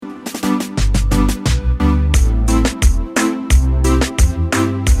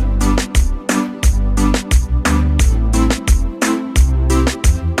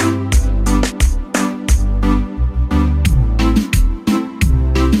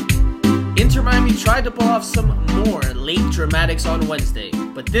Inter Miami tried to pull off some more late dramatics on Wednesday,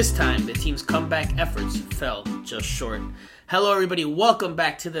 but this time the team's comeback efforts fell just short. Hello everybody, welcome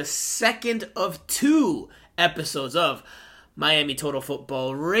back to the second of two episodes of Miami Total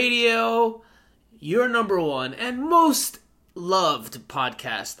Football Radio, your number one and most loved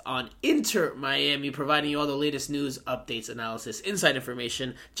podcast on Inter Miami, providing you all the latest news, updates, analysis, inside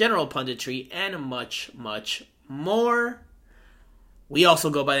information, general punditry, and much, much more. We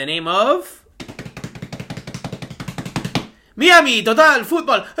also go by the name of Miami Total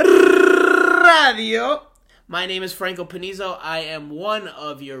Football Radio. My name is Franco Panizo. I am one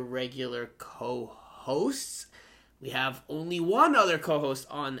of your regular co-hosts. We have only one other co-host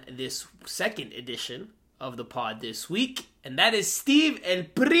on this second edition of the pod this week, and that is Steve El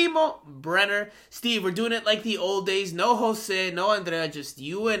Primo Brenner. Steve, we're doing it like the old days. No Jose, no Andrea, just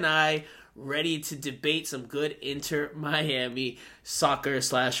you and I, ready to debate some good Inter Miami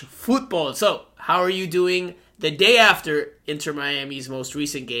soccer/football. So, how are you doing the day after Inter Miami's most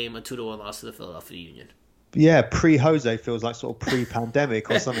recent game, a 2-1 loss to the Philadelphia Union? Yeah, pre-Jose feels like sort of pre-pandemic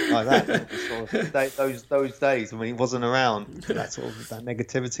or something like that. Sort of those days when he wasn't around, that sort of that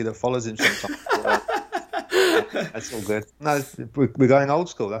negativity that follows him sometimes. That's all good. No, we're going old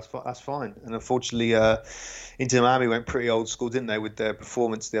school. That's fine. And unfortunately, Inter Miami went pretty old school, didn't they, with their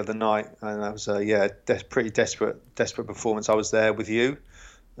performance the other night? And that was pretty desperate performance. I was there with you,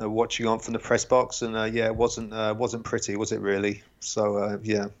 watching on from the press box, and it wasn't pretty, was it really? So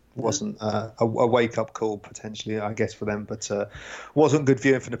wasn't a wake up call potentially, I guess, for them, but wasn't good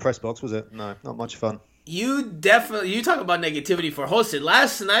viewing from the press box, was it? No, not much fun. You talk about negativity for hosted.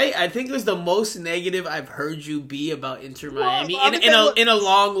 Last night, I think it was the most negative I've heard you be about Inter Miami in a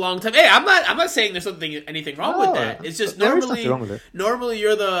long time. Hey, I'm not saying there's anything wrong with that. It's just normally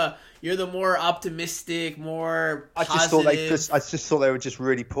you're the more optimistic, more positive. I just thought they were just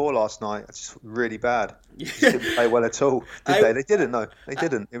really poor last night. It's just really bad. They just didn't play well at all, did they? They didn't. No, they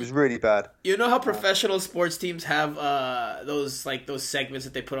didn't. It was really bad. You know how professional sports teams have those segments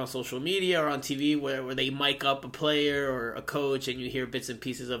that they put on social media or on TV where they mic up a player or a coach and you hear bits and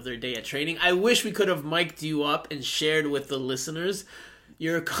pieces of their day at training. I wish we could have mic'd you up and shared with the listeners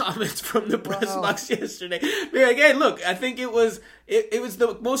your comments from the press box yesterday. Be like, hey, look, I think it was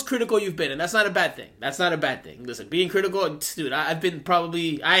the most critical you've been, and that's not a bad thing. That's not a bad thing. Listen, being critical, dude, I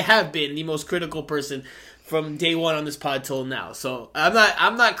have been the most critical person from day one on this pod till now. So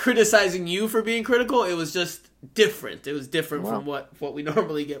I'm not criticizing you for being critical. It was just different. It was different from what we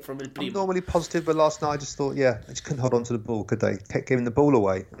normally get from El Primo. I'm normally positive, but last night I just thought, I just couldn't hold on to the ball, could they? Kept giving the ball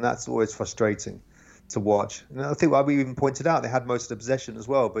away, and that's always frustrating to watch. And I think we even pointed out they had most of the possession as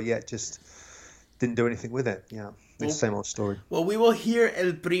well, but yet just didn't do anything with it. Yeah, it's the same old story. Well, we will hear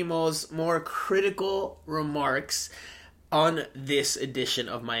El Primo's more critical remarks on this edition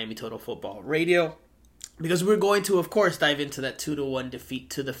of Miami Total Football Radio, because we're going to, of course, dive into that 2-1 defeat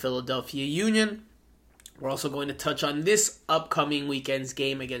to the Philadelphia Union. We're also going to touch on this upcoming weekend's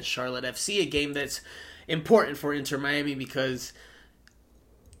game against Charlotte FC, a game that's important for Inter Miami because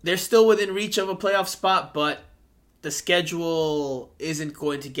they're still within reach of a playoff spot, but the schedule isn't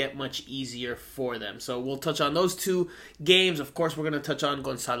going to get much easier for them. So we'll touch on those two games. Of course, we're going to touch on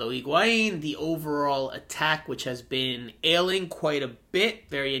Gonzalo Higuain, the overall attack, which has been ailing quite a bit,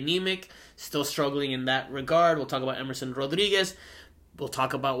 very anemic, still struggling in that regard. We'll talk about Emerson Rodriguez. We'll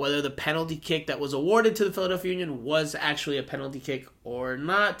talk about whether the penalty kick that was awarded to the Philadelphia Union was actually a penalty kick or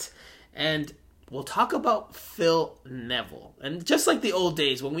not. And we'll talk about Phil Neville. And just like the old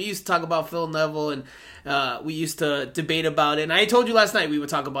days, when we used to talk about Phil Neville and we used to debate about it, and I told you last night we would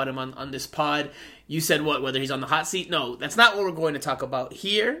talk about him on this pod. You said whether he's on the hot seat? No, that's not what we're going to talk about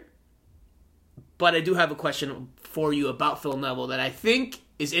here. But I do have a question for you about Phil Neville that I think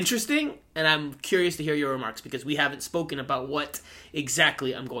is interesting, and I'm curious to hear your remarks because we haven't spoken about what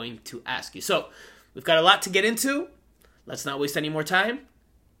exactly I'm going to ask you. So, we've got a lot to get into. Let's not waste any more time.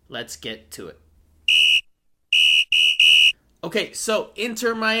 Let's get to it. Okay, so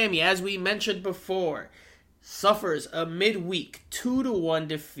Inter Miami, as we mentioned before, suffers a midweek 2-1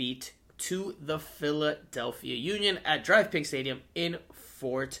 defeat to the Philadelphia Union at Drive Pink Stadium in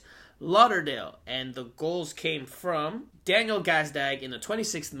Fort Lauderdale. And the goals came from Daniel Gazdag in the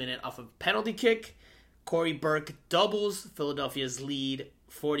 26th minute off a penalty kick. Corey Burke doubles Philadelphia's lead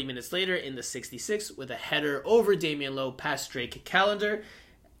 40 minutes later in the 66th with a header over Damian Lowe past Drake Callender.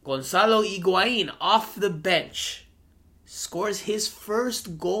 Gonzalo Higuain off the bench scores his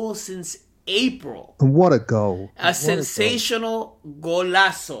first goal since April. And what a goal. A sensational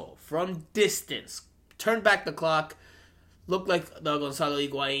golazo from distance. Turned back the clock. Looked like the Gonzalo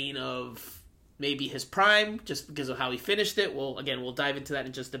Higuain of maybe his prime, just because of how he finished it. We'll dive into that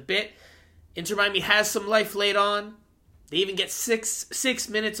in just a bit. Inter Miami has some life late on. They even get six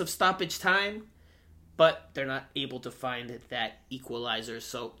minutes of stoppage time, but they're not able to find that equalizer,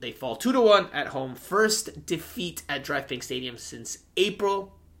 so they fall 2-1 at home. First defeat at DraftKings Stadium since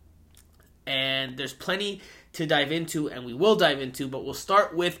April, and there's plenty to dive into, and we will dive into, but we'll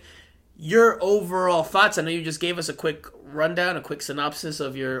start with your overall thoughts. I know you just gave us a quick rundown, a quick synopsis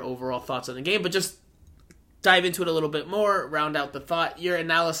of your overall thoughts on the game, but just dive into it a little bit more, round out the thought, your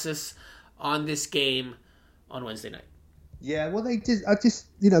analysis on this game on Wednesday night. Yeah, well, they did.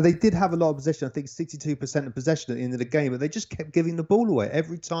 They did have a lot of possession. I think 62% of possession at the end of the game, but they just kept giving the ball away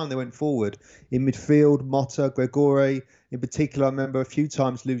every time they went forward. In midfield, Motta, Gregore, in particular, I remember a few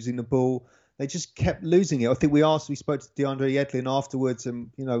times losing the ball. They just kept losing it. I think we spoke to DeAndre Yedlin afterwards,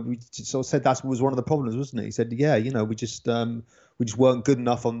 and we sort of said that was one of the problems, wasn't it? He said, "Yeah, we just weren't good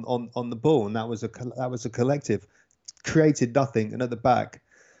enough on the ball, and that was a collective. Created nothing, and at the back."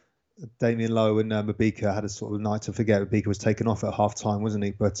 Damien Lowe and Mabika had a sort of night to forget. Mabika was taken off at half time, wasn't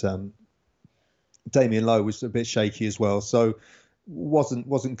he? But Damien Lowe was a bit shaky as well, so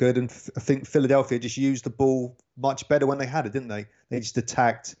wasn't good. And I think Philadelphia just used the ball much better when they had it, didn't they? They just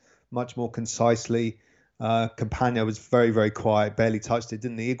attacked much more concisely. Campagna was very, very quiet, barely touched it,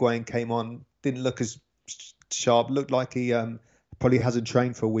 didn't he? Higuain came on, didn't look as sharp, looked like he probably hasn't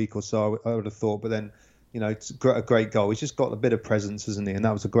trained for a week or so, I would have thought, but then it's a great goal. He's just got a bit of presence, hasn't he? And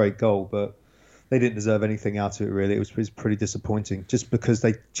that was a great goal, but they didn't deserve anything out of it, really. It was pretty disappointing, just because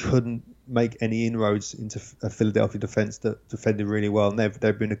they couldn't make any inroads into a Philadelphia defence that defended really well. And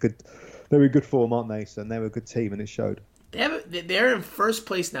they've been they're in good form, aren't they? So they were a good team, and it showed. They're in first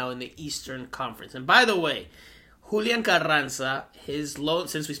place now in the Eastern Conference. And by the way, Julian Carranza, his loan,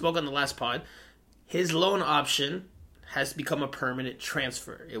 since we spoke on the last pod, his loan option has become a permanent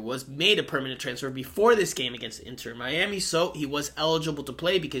transfer. It was made a permanent transfer before this game against Inter Miami, so he was eligible to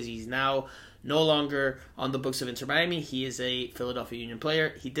play because he's now no longer on the books of Inter Miami. He is a Philadelphia Union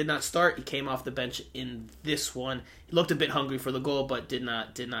player. He did not start. He came off the bench in this one. He looked a bit hungry for the goal, but did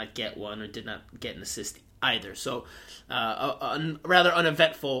not get one, or did not get an assist either. So a rather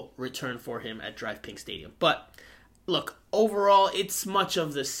uneventful return for him at DraftKings Stadium. But look, overall, it's much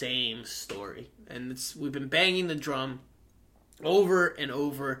of the same story. And we've been banging the drum over and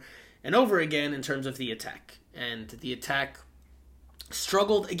over and over again in terms of the attack. And the attack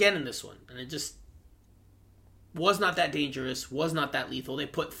struggled again in this one. And it just was not that dangerous, was not that lethal. They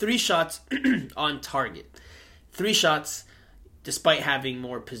put 3 shots on target. 3 shots despite having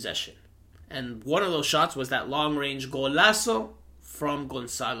more possession. And one of those shots was that long-range golazo from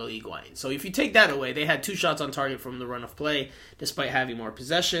Gonzalo Higuain. So if you take that away, they had 2 shots on target from the run of play despite having more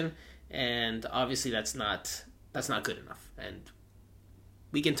possession. And obviously that's not good enough. And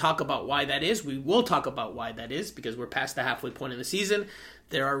we can talk about why that is. We will talk about why that is, because we're past the halfway point in the season.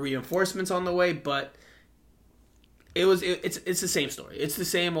 There are reinforcements on the way, but it's the same story. It's the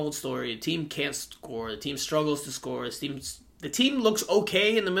same old story. The team can't score. The team struggles to score. The team looks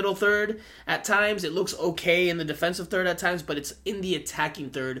okay in the middle third at times. It looks okay in the defensive third at times, but it's in the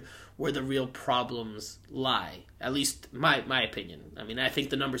attacking third where the real problems lie. At least my opinion. I mean, I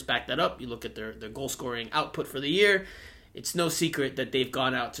think the numbers back that up. You look at their goal-scoring output for the year. It's no secret that they've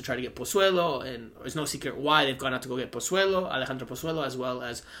gone out to try to get Pozuelo, and it's no secret why they've gone out to go get Pozuelo, Alejandro Pozuelo, as well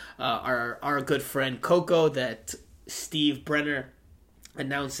as our good friend Coco, that Steve Brenner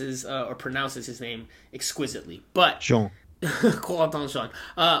announces or pronounces his name exquisitely. But Jean.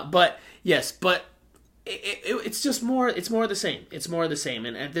 But yes, but it's just more. It's more of the same. It's more of the same.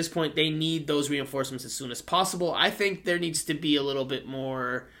 And at this point, they need those reinforcements as soon as possible. I think there needs to be a little bit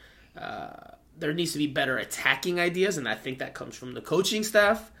more. There needs to be better attacking ideas, and I think that comes from the coaching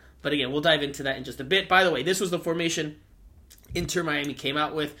staff. But again, we'll dive into that in just a bit. By the way, this was the formation Inter Miami came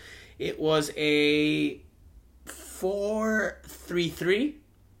out with. It was a 4-3-3.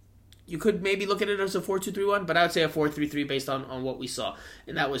 You could maybe look at it as a 4-2-3-1, but I would say a 4-3-3 based on what we saw.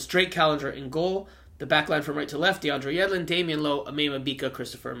 And that was Drake Callender in goal. The backline from right to left, DeAndre Yedlin, Damien Lowe, Ame Mabika,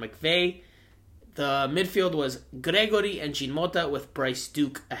 Christopher McVeigh. The midfield was Gregory and Jean Motta with Bryce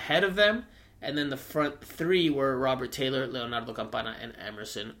Duke ahead of them. And then the front 3 were Robert Taylor, Leonardo Campana, and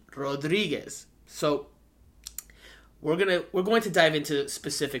Emerson Rodriguez. So we're going to dive into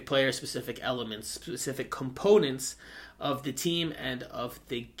specific players, specific elements, specific components of the team and of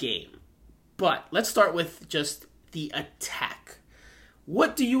the game. But let's start with just the attack.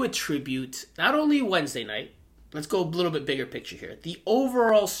 What do you attribute, not only Wednesday night, let's go a little bit bigger picture here, the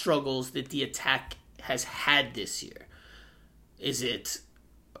overall struggles that the attack has had this year? Is it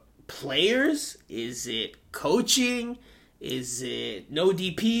players? Is it coaching? Is it no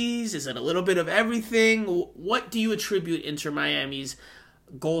DPs? Is it a little bit of everything? What do you attribute Inter Miami's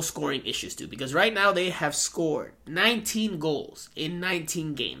goal scoring issues too, because right now they have scored 19 goals in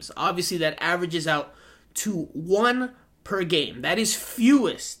 19 games. Obviously, that averages out to 1 per game. That is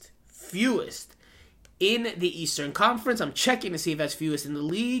fewest in the Eastern Conference. I'm checking to see if that's fewest in the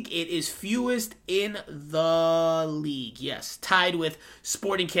league. It is fewest in the league, yes. Tied with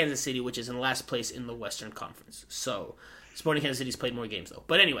Sporting Kansas City, which is in last place in the Western Conference. So, Sporting Kansas City's played more games, though.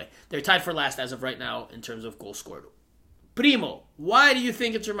 But anyway, they're tied for last as of right now in terms of goals scored. Primo, why do you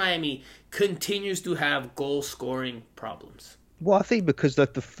think Inter Miami continues to have goal-scoring problems? Well, I think because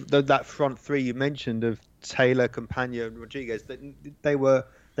that front three you mentioned of Taylor, Campagna, and Rodriguez,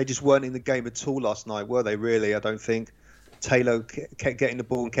 they just weren't in the game at all last night, were they? Really, I don't think. Taylor kept getting the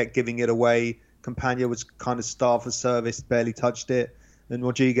ball and kept giving it away. Campagna was kind of starved for service, barely touched it, and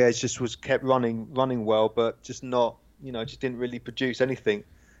Rodriguez just kept running well, but just not, just didn't really produce anything.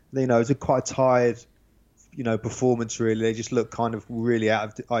 It was quite a tired, performance really. They just looked kind of really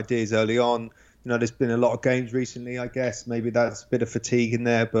out of ideas early on. There's been a lot of games recently, I guess. Maybe that's a bit of fatigue in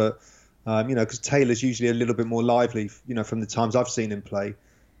there, but, because Taylor's usually a little bit more lively, from the times I've seen him play.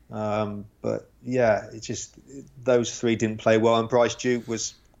 But, yeah, those three didn't play well. And Bryce Duke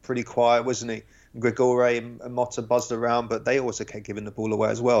was pretty quiet, wasn't he? Gregore and Motta buzzed around, but they also kept giving the ball away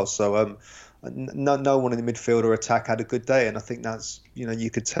as well. So no one in the midfield or attack had a good day. And I think that's,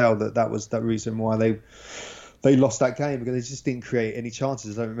 you could tell that was that reason why they lost that game, because they just didn't create any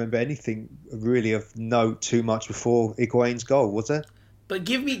chances. I don't remember anything really of note too much before Higuain's goal, was there? But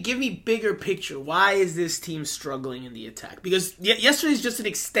give me bigger picture. Why is this team struggling in the attack? Because yesterday's just an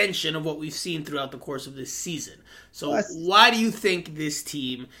extension of what we've seen throughout the course of this season. So why do you think this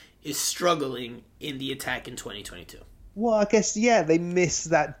team is struggling in the attack in 2022? Well, I guess, they miss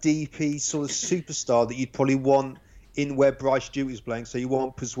that DP sort of superstar that you'd probably want in where Bryce Duke is playing. So you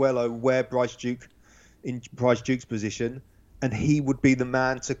want Pozuelo where Bryce Duke's position, and he would be the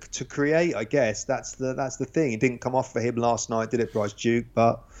man to create. I guess that's the thing. It didn't come off for him last night, did it, Bryce Duke?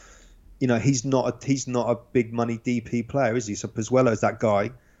 But he's not a big money DP player, is he? So Pozuelo is that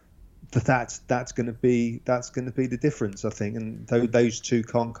guy. That's going to be the difference, I think. And those two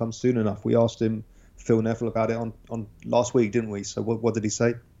can't come soon enough. We asked Phil Neville about it on last week, didn't we? So what did he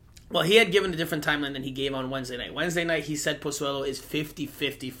say? Well, he had given a different timeline than he gave on Wednesday night. Wednesday night, he said Pozuelo is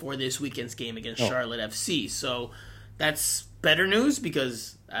 50-50 for this weekend's game against Charlotte FC. So that's better news,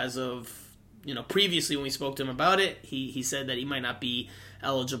 because as of previously when we spoke to him about it, he said that he might not be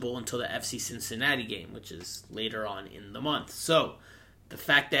eligible until the FC Cincinnati game, which is later on in the month. So the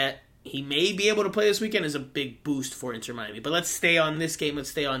fact that he may be able to play this weekend is a big boost for Inter Miami. But let's stay on this game. Let's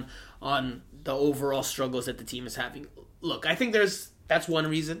stay on the overall struggles that the team is having. Look, I think that's one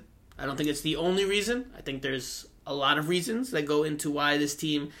reason. I don't think it's the only reason. I think there's a lot of reasons that go into why this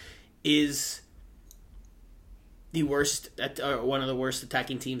team is the worst, one of the worst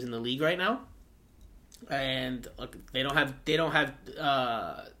attacking teams in the league right now. And look, they don't have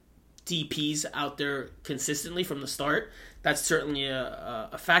DPs out there consistently from the start. That's certainly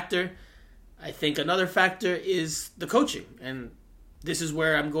a factor. I think another factor is the coaching, and this is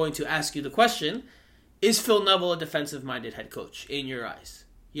where I'm going to ask you the question: is Phil Neville a defensive-minded head coach in your eyes?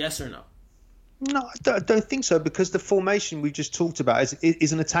 Yes or no? No, I don't think so, because the formation we just talked about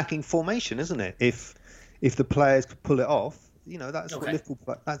is an attacking formation, isn't it? If the players could pull it off, that's okay. What Liverpool,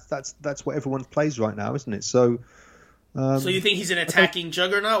 that's what everyone plays right now, isn't it? So you think he's an attacking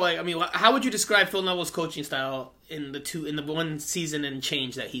juggernaut? How would you describe Phil Neville's coaching style in the one season and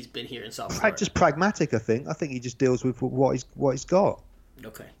change that he's been here in South Florida? Just pragmatic, I think. I think he just deals with what he's got.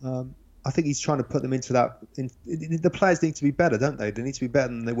 Okay. I think he's trying to put them into that. The players need to be better, don't they? They need to be better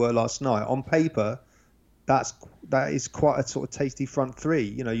than they were last night. On paper, that is quite a sort of tasty front three.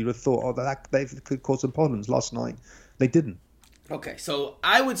 You'd have thought, that they could cause some problems last night. They didn't. Okay, so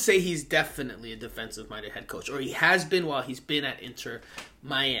I would say he's definitely a defensive-minded head coach, or he has been while he's been at Inter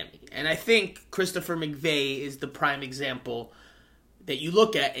Miami. And I think Christopher McVey is the prime example that you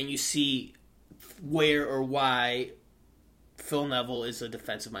look at and you see where or why Phil Neville is a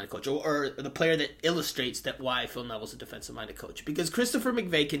defensive-minded coach, or the player that illustrates that why Phil Neville's a defensive-minded coach. Because Christopher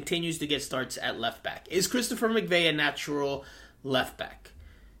McVey continues to get starts at left back. Is Christopher McVey a natural left back?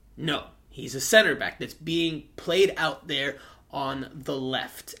 No. He's a center back that's being played out there on the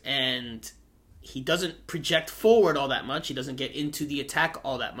left, and he doesn't project forward all that much. He doesn't get into the attack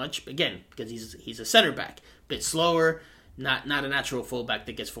all that much, again, because he's a center back, a bit slower, not a natural fullback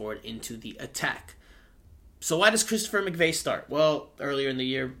that gets forward into the attack. So why does Christopher McVey start? Well, earlier in the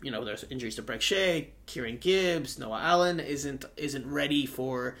year, there's injuries to Breck Shea, Kieran Gibbs, Noah Allen isn't ready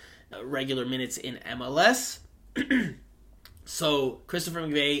for regular minutes in MLS. So Christopher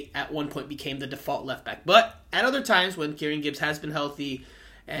McVey at one point became the default left back. But at other times when Kieran Gibbs has been healthy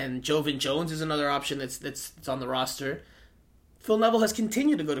and Jovan Jones is another option that's on the roster, Phil Neville has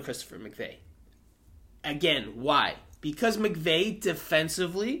continued to go to Christopher McVey. Again, why? Because McVey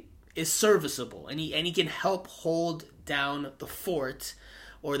defensively is serviceable and he can help hold down the fort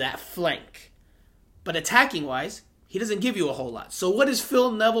or that flank. But attacking wise, he doesn't give you a whole lot. So what is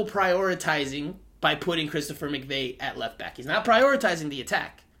Phil Neville prioritizing by putting Christopher McVey at left back? He's not prioritizing the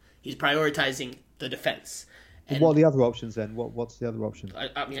attack. He's prioritizing the defense. And what are the other options then? What's the other option?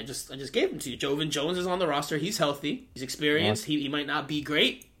 I just gave them to you. Jovan Jones is on the roster. He's healthy. He's experienced. He might not be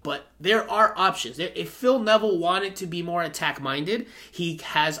great, but there are options. If Phil Neville wanted to be more attack-minded, he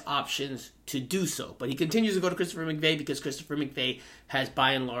has options to do so. But he continues to go to Christopher McVey because Christopher McVey has,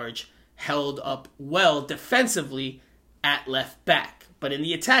 by and large, held up well defensively at left back. But in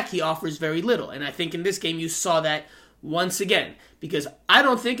the attack, he offers very little. And I think in this game, you saw that once again. Because I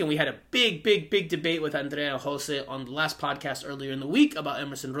don't think, and we had a big debate with Andrea Jose on the last podcast earlier in the week about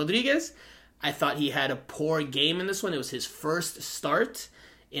Emerson Rodriguez. I thought he had a poor game in this one. It was his first start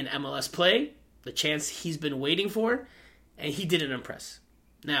in MLS play, the chance he's been waiting for, and he didn't impress.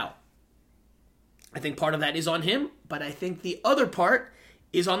 Now, I think part of that is on him, but I think the other part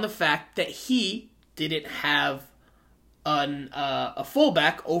is on the fact that he didn't have a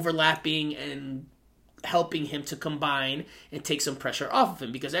fullback overlapping and helping him to combine and take some pressure off of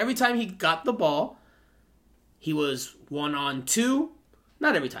him. Because every time he got the ball, he was 1-on-2.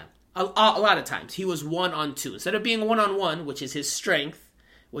 Not every time. A lot of times. He was 1-on-2. Instead of being 1-on-1, which is his strength,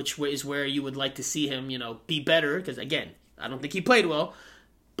 which is where you would like to see him, be better. Because, again, I don't think he played well.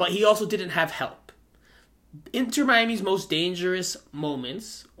 But he also didn't have help. Inter Miami's most dangerous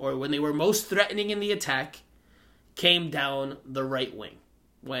moments, or when they were most threatening in the attack, came down the right wing.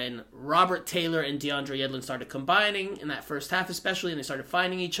 When Robert Taylor and DeAndre Yedlin started combining in that first half especially, and they started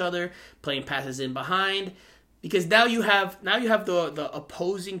finding each other, playing passes in behind. Because now you have the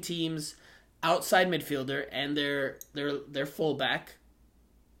opposing team's outside midfielder and their fullback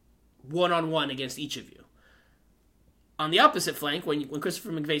one-on-one against each of you. On the opposite flank, when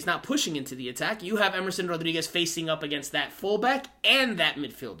Christopher McVey's not pushing into the attack, you have Emerson Rodriguez facing up against that fullback and that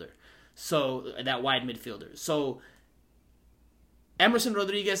midfielder. So, that wide midfielder. So, Emerson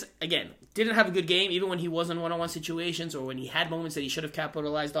Rodriguez, again, didn't have a good game, even when he was in one-on-one situations or when he had moments that he should have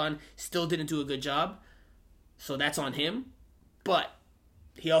capitalized on, still didn't do a good job. So that's on him. But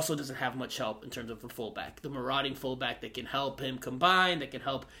he also doesn't have much help in terms of the fullback, the marauding fullback that can help him combine, that can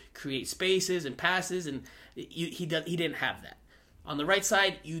help create spaces and passes, and he didn't have that. On the right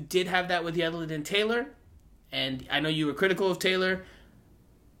side, you did have that with Yedlin and Taylor, and I know you were critical of Taylor.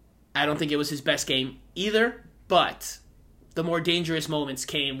 I don't think it was his best game either, but the more dangerous moments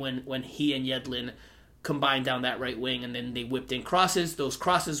came when he and Yedlin combined down that right wing, and then they whipped in crosses. Those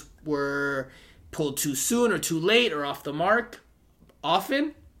crosses were pulled too soon or too late or off the mark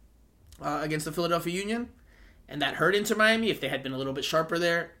often against the Philadelphia Union, and that hurt Inter Miami. If they had been a little bit sharper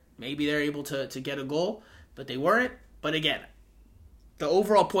there, maybe they're able to get a goal, but they weren't. But again, the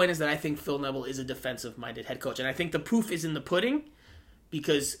overall point is that I think Phil Neville is a defensive-minded head coach, and I think the proof is in the pudding,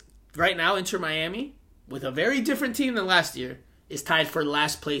 because right now Inter Miami, with a very different team than last year, is tied for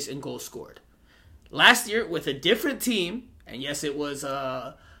last place in goals scored. Last year, with a different team, and yes, it was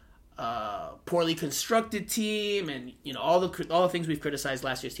a poorly constructed team, and all the things we've criticized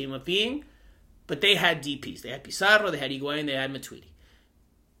last year's team of being, but they had DPs. They had Pizarro, they had Higuain, they had Matuidi.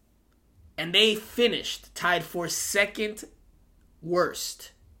 And they finished tied for second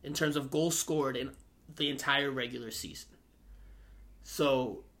worst in terms of goals scored in the entire regular season.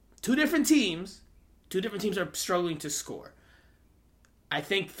 So, two different teams are struggling to score. I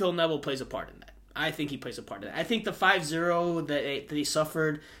think Phil Neville plays a part in that. I think he plays a part in that. I think the 5-0 that they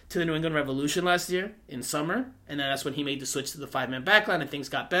suffered to the New England Revolution last year in summer, and then that's when he made the switch to the 5-man backline and things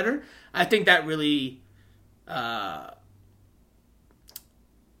got better. I think that really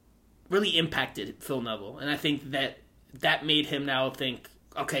impacted Phil Neville. And I think that made him now think,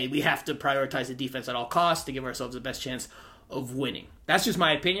 okay, we have to prioritize the defense at all costs to give ourselves the best chance of winning. That's just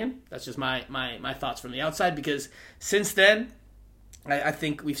my opinion. That's just my thoughts from the outside, because since then, I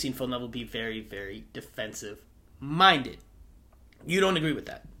think we've seen Phil Neville be very, very defensive-minded. You don't agree with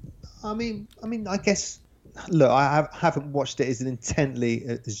that? I mean, I guess. Look, I haven't watched it as intently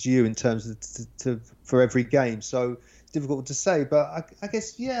as you in terms of for every game, so it's difficult to say. But I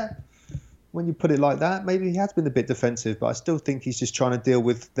guess, yeah, when you put it like that, maybe he has been a bit defensive. But I still think he's just trying to deal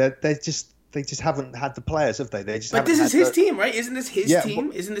with. They just haven't had the players, have they? But this is his team, right? Isn't this his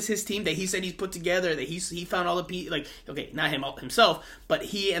team? Isn't this his team that he said he's put together, that he found all the people, okay, not him himself, but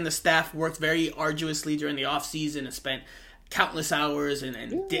he and the staff worked very arduously during the offseason and spent countless hours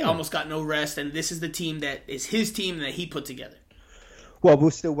and they almost got no rest, and this is the team that is his team that he put together. Well, we're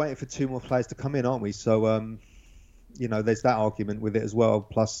still waiting for 2 more players to come in, aren't we? So, there's that argument with it as well.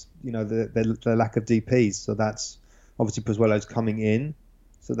 Plus, the lack of DPs. So that's obviously Pozuelo's coming in.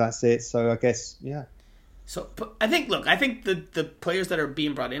 So that's it. So I guess, yeah. So I think the players that are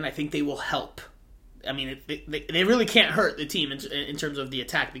being brought in, I think they will help. I mean, they really can't hurt the team in terms of the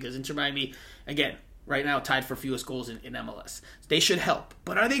attack, because Inter Miami, again, right now tied for fewest goals in MLS. They should help.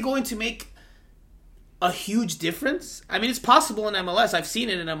 But are they going to make a huge difference? I mean, it's possible in MLS. I've seen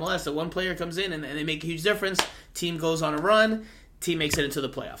it in MLS that one player comes in and they make a huge difference. Team goes on a run. Team makes it into the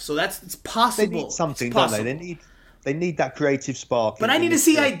playoffs. So it's possible. They need something, don't they? They need that creative spark. But I need to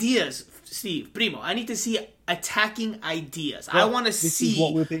see ideas, Steve. Primo, I need to see attacking ideas. Well, I want to see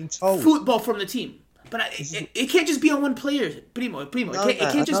what we're being told. Football from the team. But it can't just be on one player, Primo. No, it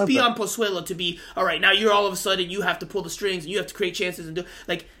can't just be on Pozuelo to be, all right, now you're all of a sudden, you have to pull the strings, and you have to create chances and do,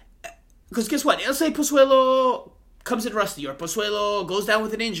 like, because guess what? Let's say Pozuelo comes in rusty, or Pozuelo goes down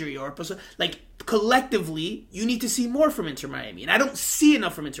with an injury, or collectively, you need to see more from Inter Miami. And I don't see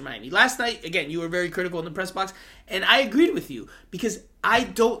enough from Inter Miami. Last night, again, you were very critical in the press box, and I agreed with you, because I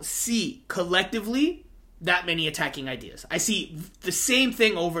don't see collectively that many attacking ideas. I see the same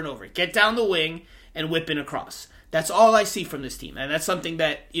thing over and over. Get down the wing and whip in across. That's all I see from this team. And that's something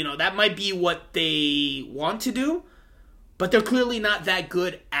that, that might be what they want to do, but they're clearly not that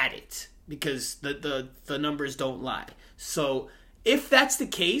good at it, because the numbers don't lie. So if that's the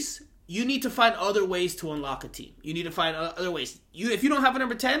case, you need to find other ways to unlock a team. You need to find other ways. If you don't have a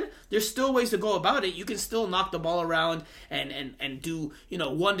number 10, there's still ways to go about it. You can still knock the ball around and do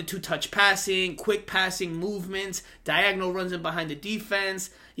 1 to 2 touch passing, quick passing movements, diagonal runs in behind the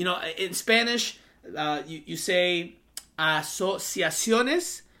defense. In Spanish, you say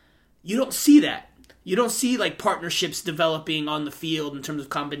asociaciones. You don't see that. You don't see like partnerships developing on the field in terms of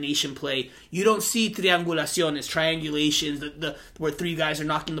combination play. You don't see triangulaciones, triangulations, where 3 guys are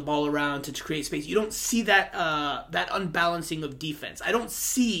knocking the ball around to create space. You don't see that that unbalancing of defense. I don't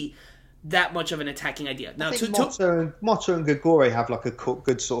see that much of an attacking idea. Now, Motta and Gregore have like a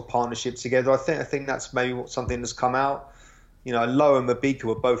good sort of partnership together. I think that's maybe something that's come out. Lowe and Mabika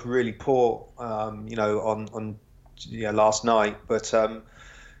were both really poor, on last night, but.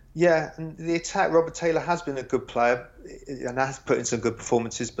 Yeah, and the attack, Robert Taylor has been a good player and has put in some good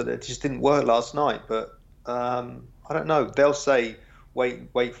performances, but it just didn't work last night. But I don't know. They'll say, wait,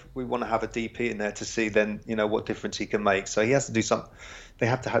 we want to have a DP in there to see then, what difference he can make. So he has to do something. They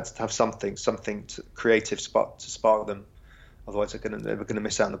have to have something creative to spark them. Otherwise, they're going to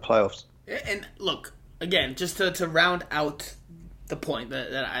miss out on the playoffs. And look, again, just to round out the point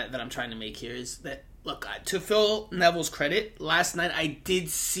that I'm trying to make here is that, look, to Phil Neville's credit, last night I did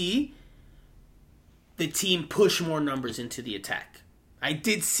see the team push more numbers into the attack. I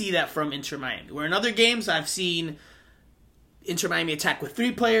did see that from Inter Miami. Where in other games I've seen Inter Miami attack with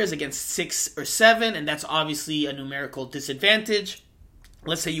 3 players against 6 or 7, and that's obviously a numerical disadvantage.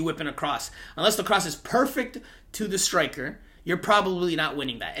 Let's say you whip in a cross. Unless the cross is perfect to the striker, you're probably not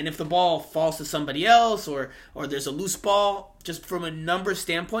winning that. And if the ball falls to somebody else or there's a loose ball, just from a number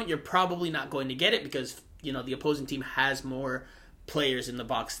standpoint, you're probably not going to get it because, the opposing team has more players in the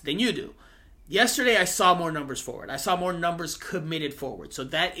box than you do. Yesterday, I saw more numbers forward. I saw more numbers committed forward. So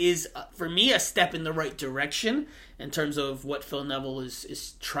that is, for me, a step in the right direction in terms of what Phil Neville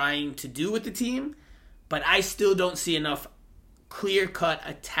is trying to do with the team. But I still don't see enough clear-cut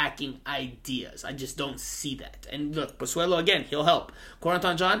attacking ideas. I just don't see that. And look, Pozuelo, again, he'll help.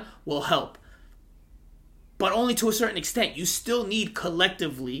 Corentin John will help. But only to a certain extent. You still need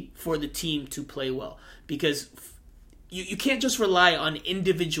collectively for the team to play well. Because you can't just rely on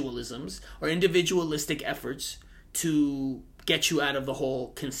individualisms or individualistic efforts to get you out of the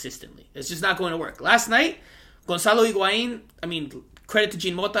hole consistently. It's just not going to work. Last night, Gonzalo Higuain, credit to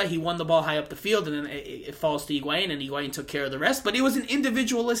Jean Mota, he won the ball high up the field, and then it falls to Higuain, and Higuain took care of the rest. But it was an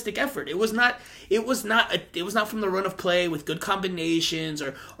individualistic effort. It was not from the run of play with good combinations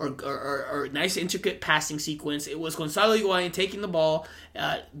or nice intricate passing sequence. It was Gonzalo Higuain taking the ball,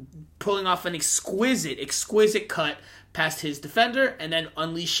 pulling off an exquisite cut past his defender, and then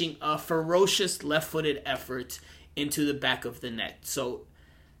unleashing a ferocious left-footed effort into the back of the net. So,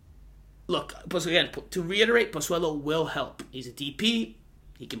 look, again, to reiterate, Pozuelo will help. He's a DP.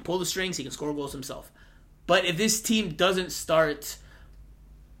 He can pull the strings. He can score goals himself. But if this team doesn't start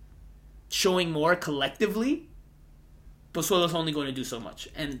showing more collectively, Pozuelo's only going to do so much.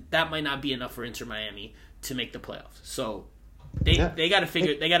 And that might not be enough for Inter Miami to make the playoffs. So they got to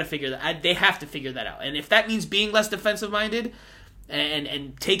figure that. They have to figure that out. And if that means being less defensive minded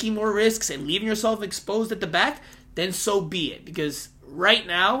and taking more risks and leaving yourself exposed at the back, then so be it. Because right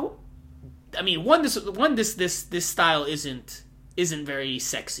now, I mean, this style isn't very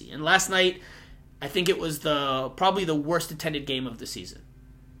sexy. And last night, I think it was probably the worst attended game of the season,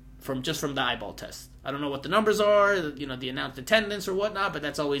 from the eyeball test. I don't know what the numbers are, the announced attendance or whatnot, but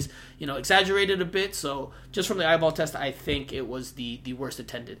that's always, exaggerated a bit. So just from the eyeball test, I think it was the worst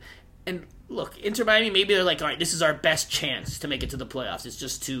attended. And look, Inter Miami, maybe they're like, all right, this is our best chance to make it to the playoffs. It's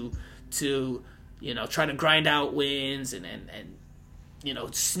just to try to grind out wins and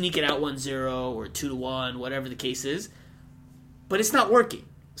sneak it out 1-0 or 2-1, whatever the case is. But it's not working.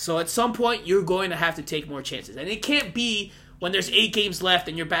 So at some point, you're going to have to take more chances. And it can't be when there's 8 games left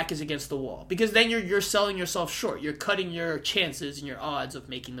and your back is against the wall, because then you're selling yourself short. You're cutting your chances and your odds of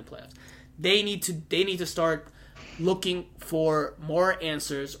making the playoffs. They need to start looking for more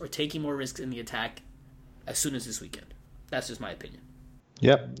answers or taking more risks in the attack as soon as this weekend. That's just my opinion.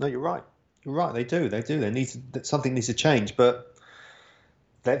 Yep. No, you're right. You're right. They do. Something needs to change. But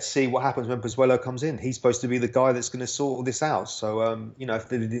let's see what happens when Pozuelo comes in. He's supposed to be the guy that's going to sort all this out. So, if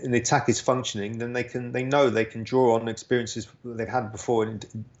the attack is functioning, then they know they can draw on experiences they've had before at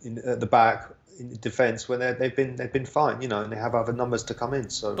the back in defence when they've been fine, and they have other numbers to come in.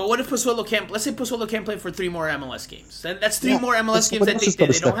 So, but what if Pozuelo can't? Let's say Pozuelo can't play for 3 more MLS games. Then that's 3 more MLS games that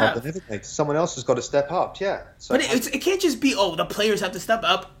they don't have. Someone else has got to step up. Yeah. So, but it can't just be the players have to step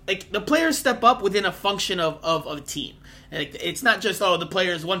up. Like the players step up within a function of a team. It's not just one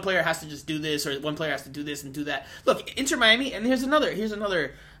player has to just do this or one player has to do this and do that. Look, Inter Miami, and here's another,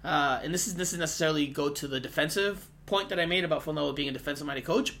 and this is necessarily go to the defensive point that I made about Phil Neville being a defensive-minded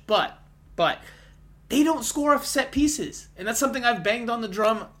coach, but they don't score off set pieces, and that's something I've banged on the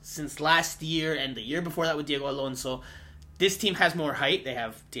drum since last year and the year before that with Diego Alonso. This team has more height. They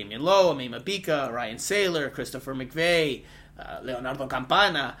have Damian Lowe, Ame Mabika, Ryan Saylor, Christopher McVeigh, Leonardo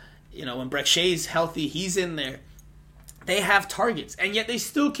Campana. When Brek Shea's healthy, he's in there. They have targets, and yet they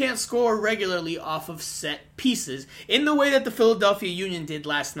still can't score regularly off of set pieces in the way that the Philadelphia Union did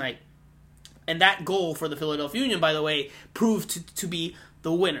last night. And that goal for the Philadelphia Union, by the way, proved to be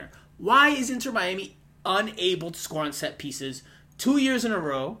the winner. Why is Inter Miami unable to score on set pieces 2 years in a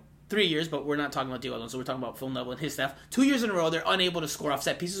row? 3 years, but we're not talking about Diego Alonso, we're talking about Phil Neville and his staff. 2 years in a row, they're unable to score off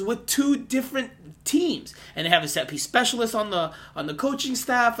set pieces with 2 different teams. And they have a set piece specialist on the coaching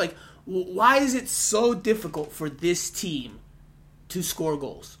staff. Like, why is it so difficult for this team to score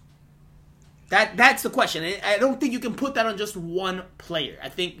goals? That's the question. And I don't think you can put that on just one player. I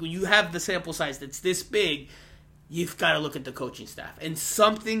think when you have the sample size that's this big, you've got to look at the coaching staff. And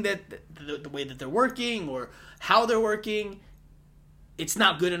something that the way that they're working or how they're working, it's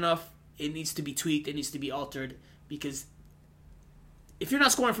not good enough. It needs to be tweaked. It needs to be altered, because if you're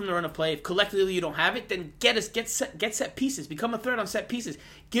not scoring from the run of play, if collectively you don't have it, then get set pieces. Become a threat on set pieces.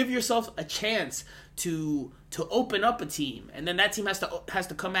 Give yourself a chance to open up a team, and then that team has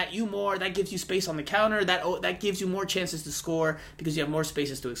to come at you more. That gives you space on the counter. That gives you more chances to score because you have more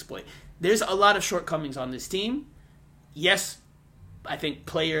spaces to exploit. There's a lot of shortcomings on this team. Yes, I think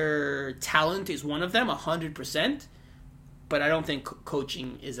player talent is one of them, 100%. But I don't think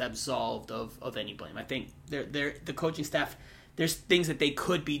coaching is absolved of any blame. I think the coaching staff, there's things that they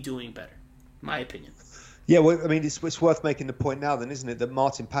could be doing better, my opinion. Yeah, well, I mean, it's worth making the point now then, isn't it, that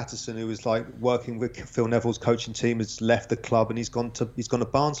Martin Patterson, who was working with Phil Neville's coaching team, has left the club and he's gone to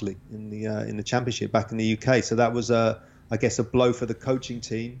Barnsley in the Championship back in the UK. So that was I guess a blow for the coaching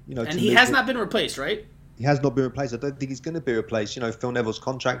team. And he has not been replaced, right? He has not been replaced. I don't think he's going to be replaced. Phil Neville's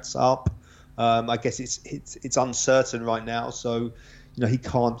contract's up. I guess it's uncertain right now, so he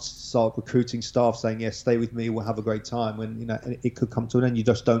can't start recruiting staff saying, "Yes, stay with me, we'll have a great time." When it could come to an end, you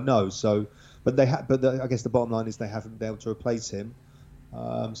just don't know. So, but I guess the bottom line is they haven't been able to replace him.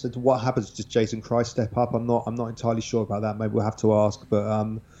 So what happens? Does Jason Kreis step up? I'm not entirely sure about that. Maybe we'll have to ask.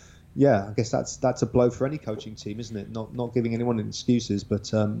 But yeah, I guess that's a blow for any coaching team, isn't it? Not giving anyone excuses, but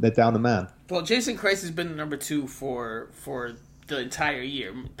they're down a man. Well, Jason Kreis has been number 2 for the entire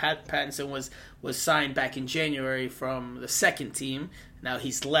year. Pattinson was signed back in January from the second team. Now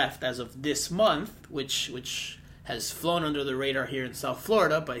he's left as of this month, which has flown under the radar here in South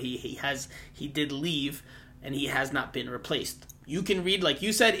Florida, but he did leave and he has not been replaced. You can read, like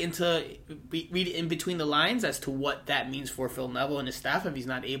you said, read in between the lines as to what that means for Phil Neville and his staff if he's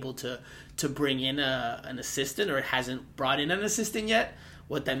not able to bring in an assistant or hasn't brought in an assistant yet.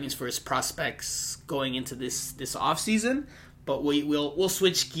 What that means for his prospects going into this offseason. But we'll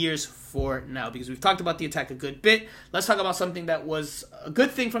switch gears for now because we've talked about the attack a good bit. Let's talk about something that was a good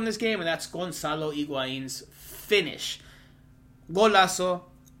thing from this game, and that's Gonzalo Higuaín's finish. Golazo,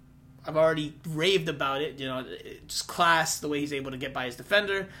 I've already raved about it. Just class, the way he's able to get by his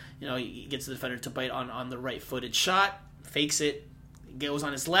defender. He gets the defender to bite on the right-footed shot, fakes it, goes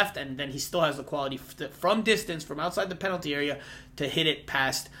on his left, and then he still has the quality from distance, from outside the penalty area, to hit it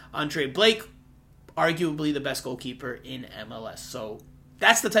past Andre Blake, arguably the best goalkeeper in MLS. So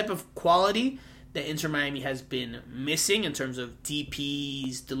that's the type of quality that Inter Miami has been missing in terms of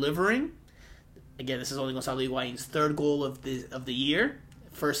DPs delivering. Again, this is only Gonzalo Higuain's third goal of the year,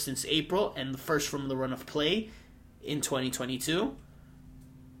 first since April, and the first from the run of play in 2022.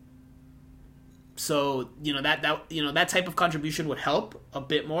 So, that type of contribution would help a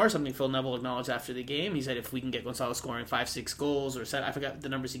bit more, something Phil Neville acknowledged after the game. He said if we can get Gonzalo scoring 5-6 goals or 7, I forgot the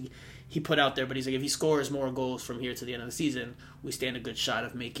numbers he put out there, but he's like, if he scores more goals from here to the end of the season, we stand a good shot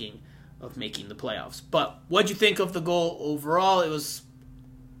of making the playoffs. But what'd you think of the goal overall? It was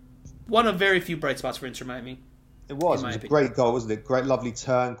one of very few bright spots for Inter Miami. It was a great goal, wasn't it? Great, lovely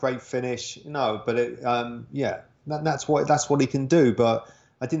turn, great finish. But that's what he can do. But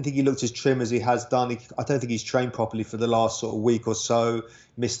I didn't think he looked as trim as he has done. I don't think he's trained properly for the last sort of week or so.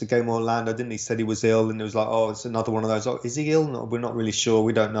 Missed the game with Orlando, didn't he? Said he was ill, and it was like, oh, it's another one of those. Oh, is he ill? No, we're not really sure.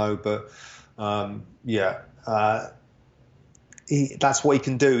 We don't know, but that's what he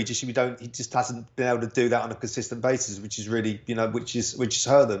can do. He just hasn't been able to do that on a consistent basis, which is really, which has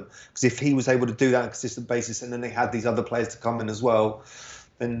hurt them. Because if he was able to do that on a consistent basis, and then they had these other players to come in as well,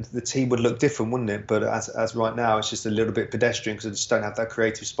 then the team would look different, wouldn't it? But as right now, it's just a little bit pedestrian because they just don't have that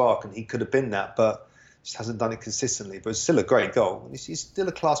creative spark, and he could have been that, but just hasn't done it consistently. But it's still a great goal. He's still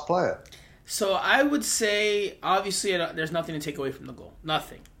a class player. So I would say, obviously, there's nothing to take away from the goal.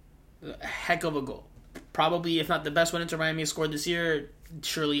 Nothing. A heck of a goal. Probably, if not the best one Inter Miami has scored this year,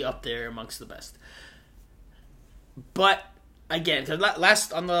 surely up there amongst the best. But again, because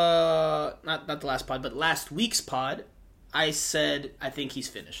last week's pod, I said I think he's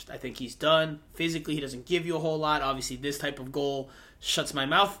finished. I think he's done. Physically, he doesn't give you a whole lot. Obviously, this type of goal shuts my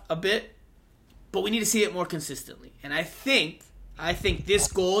mouth a bit, but we need to see it more consistently. And I think this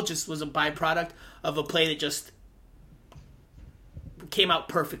goal just was a byproduct of a play that just came out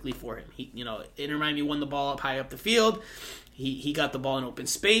perfectly for him. Inter Miami won the ball up high up the field. He got the ball in open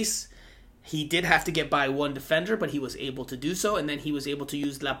space. He did have to get by one defender, but he was able to do so, and then he was able to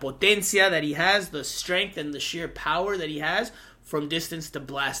use la potencia that he has, the strength and the sheer power that he has from distance to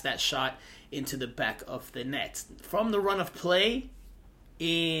blast that shot into the back of the net. From the run of play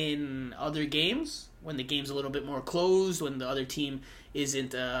in other games, when the game's a little bit more closed, when the other team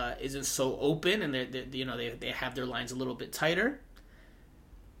isn't so open and they have their lines a little bit tighter,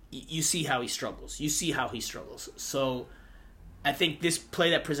 you see how he struggles. So I think this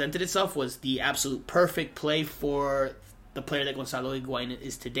play that presented itself was the absolute perfect play for the player that Gonzalo Higuain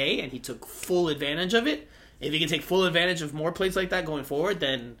is today, and he took full advantage of it. If he can take full advantage of more plays like that going forward,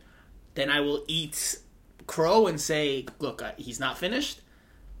 then I will eat crow and say, look, he's not finished,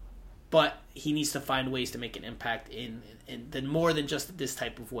 but he needs to find ways to make an impact in more than just this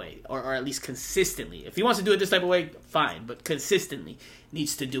type of way, or at least consistently. If he wants to do it this type of way, fine, but consistently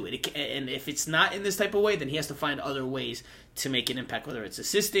needs to do it. And if it's not in this type of way, then he has to find other ways to make an impact, whether it's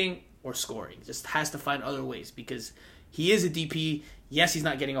assisting or scoring. Just has to find other ways, because he is a DP. Yes, he's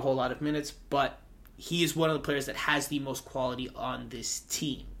not getting a whole lot of minutes, but he is one of the players that has the most quality on this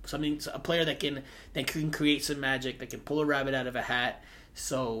team. A player that can create some magic, that can pull a rabbit out of a hat.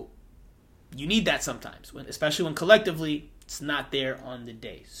 So you need that sometimes, especially when collectively it's not there on the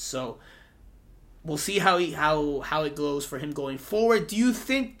day. So we'll see how it goes for him going forward. Do you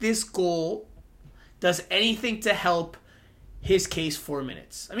think this goal does anything to help his case for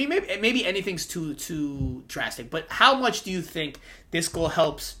minutes? I mean, maybe anything's too drastic, but how much do you think this goal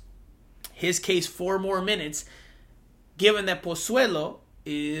helps his case for more minutes, given that Pozuelo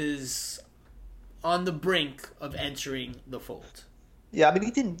is on the brink of entering the fold? Yeah, I mean,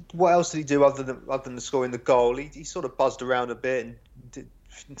 he didn't. What else did he do other than scoring the goal? He sort of buzzed around a bit and did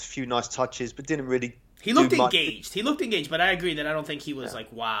a few nice touches, but didn't really. He looked engaged. He looked engaged, but I agree that I don't think he was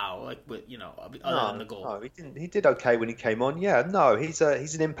like wow, other than the goal. No, he didn't. He did okay when he came on. Yeah, no, he's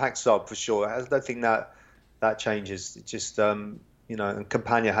an impact sub for sure. I don't think that changes. It just and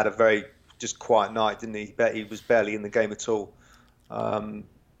Campagna had a very just quiet night, didn't he? He was barely in the game at all. Don't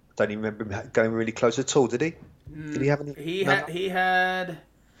even remember him going really close at all, did he? Did he have any? He had. I'm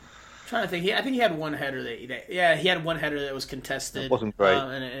trying to think. I think he had one header he had one header that was contested. It wasn't great,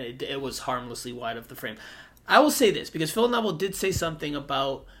 and it was harmlessly wide of the frame. I will say this because Phil Neville did say something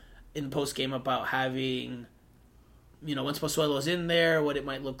about in post game about having, once Pozuelo's in there, what it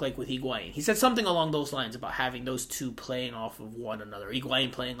might look like with Higuain. He said something along those lines about having those two playing off of one another.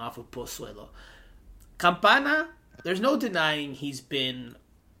 Higuain playing off of Pozuelo. Campana, there's no denying he's been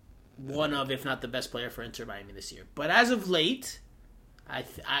one of, if not the best player for Inter Miami this year. But as of late,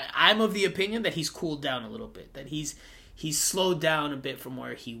 I'm of the opinion that he's cooled down a little bit, that he's slowed down a bit from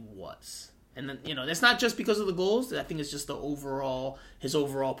where he was. And then, that's not just because of the goals. I think it's just his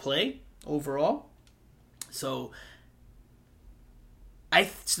overall play overall. So I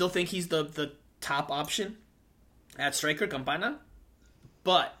still think he's the top option at striker, Campana.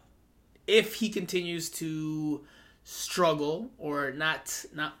 But if he continues to struggle or not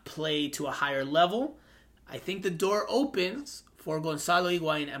play to a higher level, I think the door opens for Gonzalo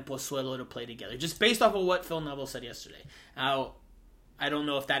Higuain and Pozuelo to play together, just based off of what Phil Neville said yesterday. Now, I don't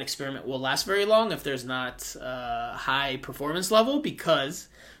know if that experiment will last very long, if there's not a high performance level, because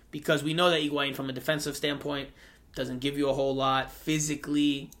we know that Higuain, from a defensive standpoint, doesn't give you a whole lot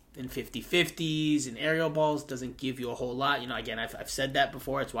physically. In 50-50s, in aerial balls, doesn't give you a whole lot. Again, I've said that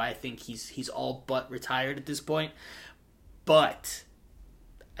before. It's why I think he's all but retired at this point. But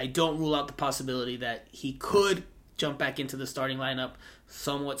I don't rule out the possibility that he could jump back into the starting lineup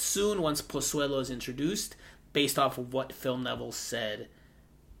somewhat soon once Pozuelo is introduced, based off of what Phil Neville said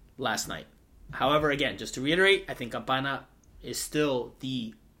last night. However, again, just to reiterate, I think Campana is still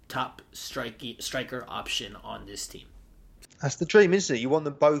the top striker option on this team. That's the dream, isn't it? You want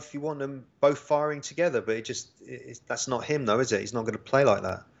them both. You want them both firing together, but that's not him, though, is it? He's not going to play like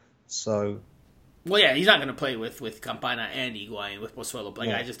that. So, well, yeah, he's not going to play with Campana and Higuain with Pozuelo. Like,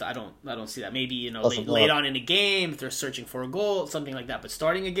 yeah. I don't see that. Maybe late on in a game if they're searching for a goal, something like that. But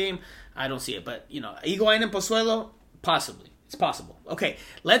starting a game, I don't see it. But Higuain and Pozuelo, possibly. It's possible. Okay,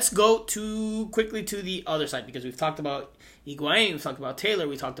 let's go quickly to the other side, because we've talked about Higuain, we've talked about Taylor,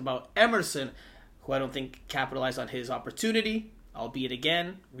 we talked about Emerson, who I don't think capitalized on his opportunity, albeit,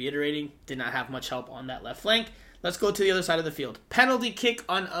 again, reiterating, did not have much help on that left flank. Let's go to the other side of the field. Penalty kick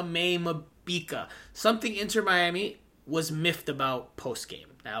on Ame Mabika. Something Inter Miami was miffed about post-game.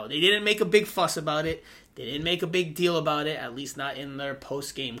 Now, they didn't make a big fuss about it. They didn't make a big deal about it, at least not in their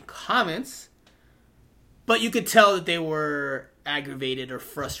post-game comments. But you could tell that they were aggravated or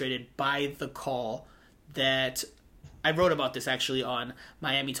frustrated by the call that... I wrote about this actually on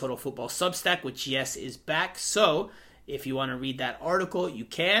Miami Total Football Substack, which, yes, is back. So if you want to read that article, you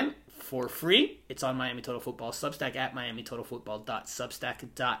can for free. It's on Miami Total Football Substack at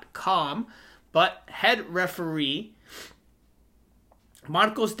miamitotalfootball.substack.com. But head referee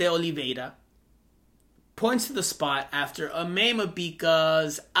Marcos de Oliveira points to the spot after Ame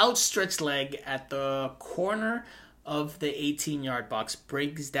Mabika's outstretched leg at the corner of the 18-yard box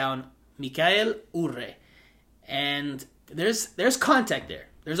brings down Mikael Urre. And there's contact there.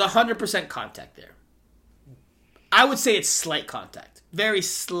 There's 100% contact there. I would say it's slight contact. Very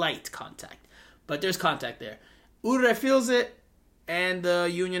slight contact. But there's contact there. Urre feels it, and the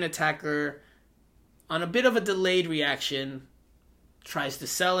Union attacker, on a bit of a delayed reaction, tries to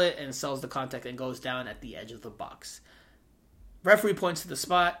sell it and sells the contact and goes down at the edge of the box. Referee points to the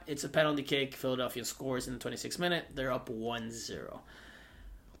spot. It's a penalty kick. Philadelphia scores in the 26th minute. They're up 1-0.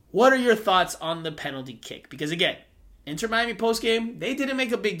 What are your thoughts on the penalty kick? Because, again, Inter Miami postgame, they didn't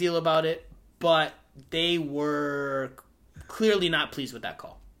make a big deal about it, but they were clearly not pleased with that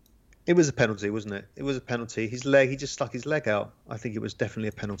call. It was a penalty, wasn't it? It was a penalty. His leg, he just stuck his leg out. I think it was definitely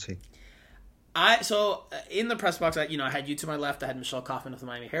a penalty. So in the press box, I had you to my left. I had Michelle Kaufman of the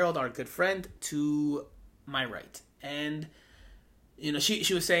Miami Herald, our good friend, to my right. And,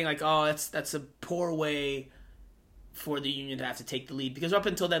 she was saying, like, oh, that's a poor way for the Union to have to take the lead, because up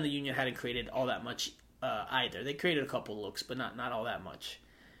until then the Union hadn't created all that much either. They created a couple looks, but not all that much.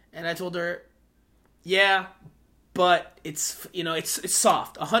 And I told her, yeah, but it's it's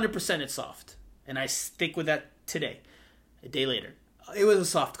soft. 100% it's soft, and I stick with that today. A day later, it was a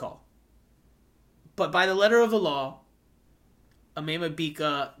soft call, but by the letter of the law, Ame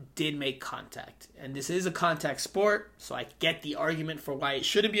Mabika did make contact, and this is a contact sport, so I get the argument for why it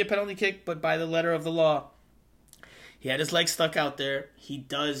shouldn't be a penalty kick. But by the letter of the law, he had his leg stuck out there. He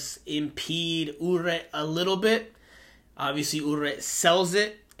does impede Urre a little bit. Obviously, Urre sells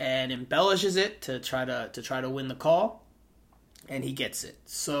it and embellishes it to try to win the call, and he gets it.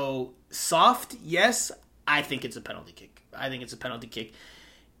 So soft, yes. I think it's a penalty kick.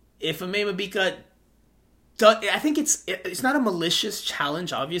 If Ame Mabika, I think it's not a malicious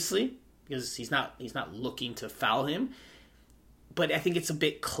challenge, obviously, because he's not looking to foul him. But I think it's a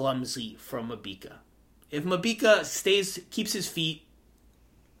bit clumsy from Mabika. If Mabika keeps his feet,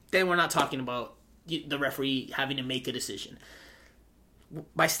 then we're not talking about the referee having to make a decision.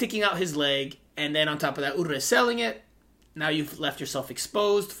 By sticking out his leg, and then on top of that, Urre selling it, now you've left yourself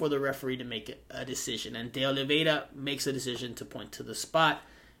exposed for the referee to make a decision. And De Oliveira makes a decision to point to the spot.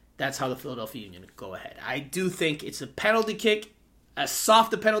 That's how the Philadelphia Union go ahead. I do think it's a penalty kick. as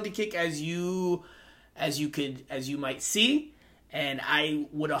soft a penalty kick as you might see, and I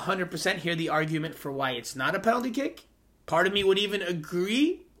would 100% hear the argument for why it's not a penalty kick. Part of me would even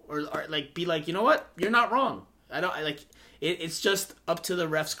agree or like be like, you know what, you're not wrong. It's just up to the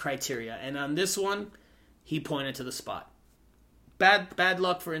ref's criteria, and on this one, he pointed to the spot. Bad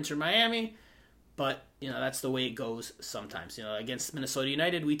luck for Inter Miami, but that's the way it goes sometimes. Against Minnesota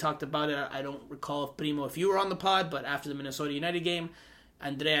United, we talked about it. I don't recall if Primo, if you were on the pod, but after the Minnesota United game,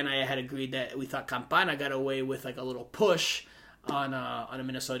 Andrea and I had agreed that we thought Campana got away with like a little push on a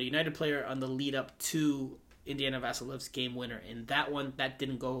Minnesota United player on the lead up to Indiana Vasilev's game winner. In that one, that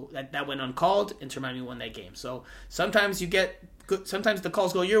didn't go. That went uncalled. Inter Miami won that game. So sometimes you get good. Sometimes the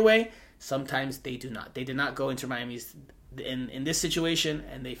calls go your way. Sometimes they do not. They did not go Inter Miami's in this situation,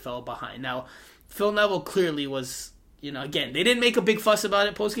 and they fell behind. Now, Phil Neville clearly was. Again, they didn't make a big fuss about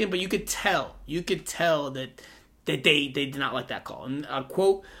it post game, but you could tell that they did not like that call. And I'll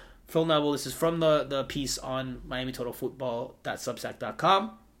quote Phil Neville. This is from the piece on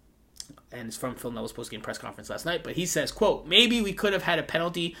MiamiTotalFootball.substack.com. And it's from Phil Neville's post-game press conference last night. But he says, quote, "Maybe we could have had a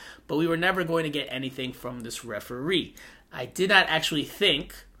penalty, but we were never going to get anything from this referee. I did not actually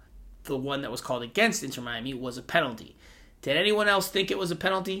think the one that was called against Inter Miami was a penalty. Did anyone else think it was a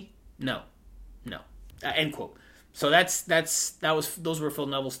penalty? No. End quote. So those were Phil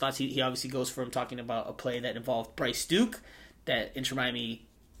Neville's thoughts. He obviously goes from talking about a play that involved Bryce Duke, that Inter Miami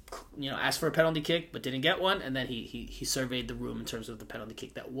asked for a penalty kick but didn't get one, and then he surveyed the room in terms of the penalty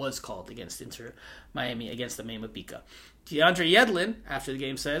kick that was called against Inter Miami against the Mema Bika. DeAndre Yedlin, after the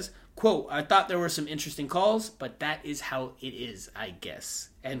game, says, quote, "I thought there were some interesting calls, but that is how it is, I guess."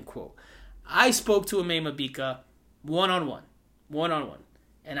 End quote. I spoke to a Mema Bika one-on-one,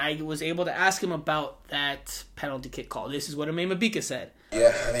 and I was able to ask him about that penalty kick call. This is what a Mema Bika said.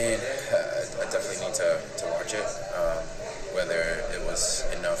 Yeah, I mean, I definitely need to watch it. Whether it was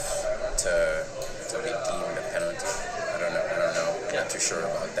enough to be deemed a penalty, I don't know. I'm not too sure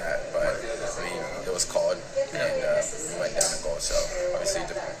about that, but I mean, it was called, and we went down a goal. So obviously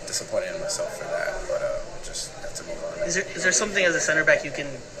disappointed in myself for that, but just have to move on. Is there something as a center back you can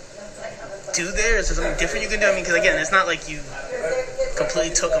do there? Is there something different you can do? I mean, because again, it's not like you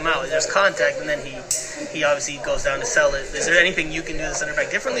completely took him out. There's contact, and then he obviously goes down to sell it. Is there anything you can do as a center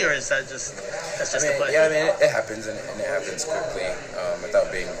back differently, or is that's just the play? Yeah, I mean, it happens, and it happens quickly. Without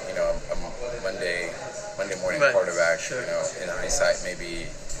being, a Monday morning quarterback. Sure. In hindsight, maybe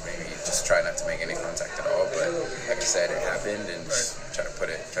just try not to make any contact at all. But like I said, it happened, and just try to put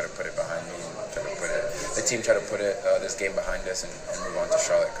it behind me, and try to put this game behind us, and move on to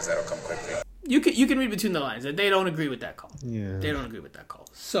Charlotte, because that'll come quickly. You can read between the lines that they don't agree with that call. Yeah. They don't agree with that call.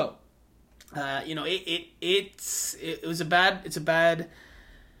 So, it's a bad.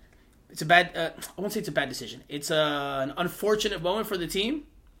 I won't say it's a bad decision. It's an unfortunate moment for the team,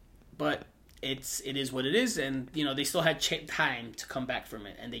 but it is what it is, and they still had time to come back from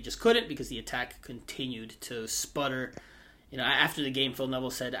it, and they just couldn't because the attack continued to sputter. After the game, Phil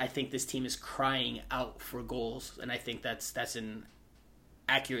Neville said, "I think this team is crying out for goals," and I think that's an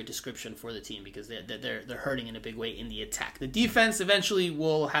accurate description for the team, because they're hurting in a big way in the attack. The defense eventually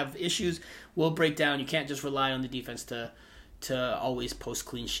will have issues, will break down. You can't just rely on the defense to always post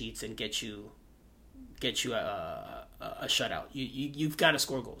clean sheets and get you a shutout. You've got to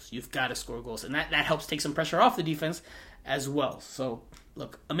score goals. And that helps take some pressure off the defense as well. So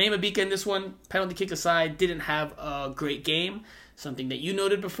look, Mema Bika in this one, penalty kick aside, didn't have a great game. Something that you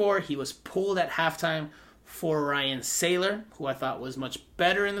noted before, he was pulled at halftime for Ryan Saylor, who I thought was much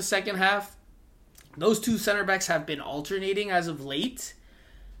better in the second half. Those two center backs have been alternating as of late.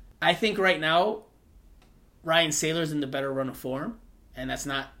 I think right now, Ryan Saylor's in the better run of form, and that's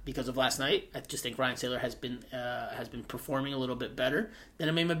not because of last night. I just think Ryan Saylor has been performing a little bit better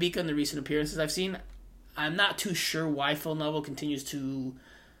than Mema Bika in the recent appearances I've seen. I'm not too sure why Phil Neville continues to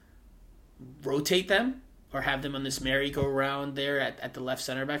rotate them or have them on this merry-go-round there at the left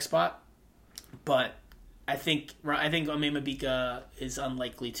center back spot, but I think Mema Bika is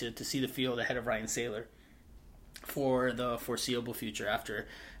unlikely to see the field ahead of Ryan Saylor for the foreseeable future after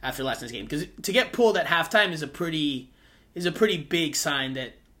last night's game. Because to get pulled at halftime is a pretty big sign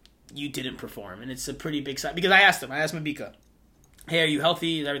that you didn't perform, and it's a pretty big sign. Because I asked Mabika, "Hey, are you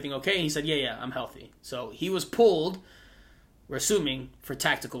healthy? Is everything okay?" And he said, "Yeah, I'm healthy." So he was pulled, we're assuming, for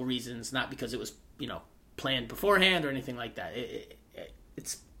tactical reasons, not because it was planned beforehand or anything like that.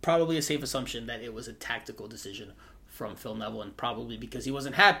 It's probably a safe assumption that it was a tactical decision from Phil Neville, and probably because he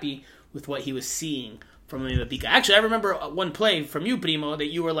wasn't happy with what he was seeing from Mabika. Actually, I remember one play from you, Primo, that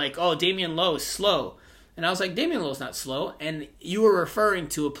you were like, "Oh, Damian Lowe is slow." And I was like, Damian Lowe's not slow. And you were referring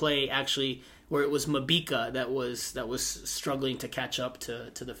to a play, actually, where it was Mabika that was struggling to catch up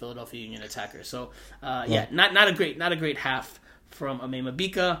to the Philadelphia Union attacker. So not a great half from Ame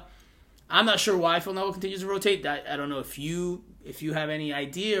Mabika. I'm not sure why Phil Neville continues to rotate. I don't know if you have any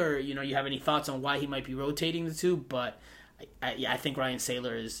idea or you have any thoughts on why he might be rotating the two, but I think Ryan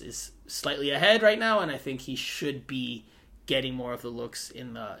Saylor is slightly ahead right now, and I think he should be getting more of the looks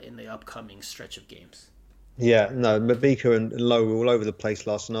in the upcoming stretch of games. Yeah, no, Mabika and Lowe were all over the place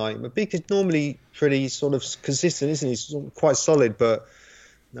last night. Mabika's normally pretty sort of consistent, isn't he? He's quite solid, but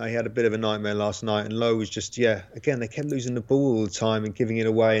no, he had a bit of a nightmare last night, and Lowe was just, again, they kept losing the ball all the time and giving it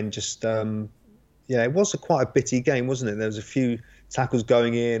away, and just, it was quite a bitty game, wasn't it? There was a few tackles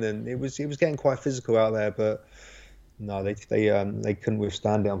going in, and it was getting quite physical out there, but no, they couldn't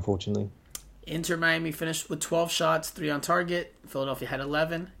withstand it, unfortunately. Inter Miami finished with 12 shots, 3 on target. Philadelphia had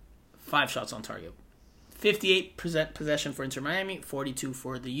 11, 5 shots on target. 58% possession for Inter Miami, 42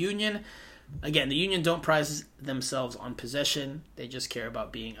 for the Union. Again, the Union don't prize themselves on possession. They just care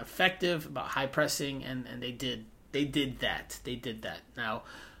about being effective, about high pressing, and they did that. They did that. Now,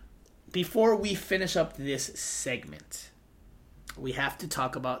 before we finish up this segment, we have to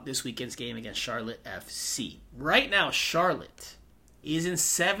talk about this weekend's game against Charlotte FC. Right now, Charlotte is in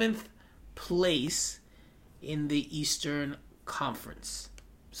 7th place in the Eastern Conference.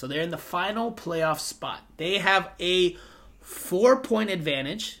 So they're in the final playoff spot. They have a 4-point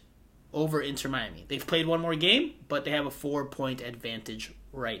advantage over Inter Miami. They've played one more game, but they have a 4-point advantage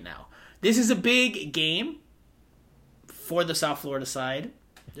right now. This is a big game for the South Florida side.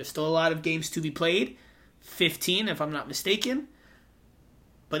 There's still a lot of games to be played. 15, if I'm not mistaken.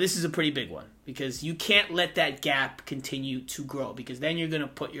 But this is a pretty big one because you can't let that gap continue to grow because then you're going to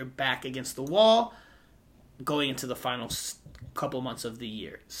put your back against the wall going into the final couple months of the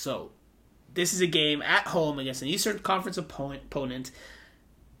year. So this is a game at home against an Eastern Conference opponent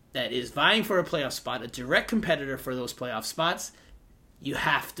that is vying for a playoff spot, a direct competitor for those playoff spots. You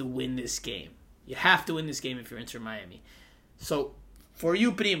have to win this game. You have to win this game if you're Inter Miami. So for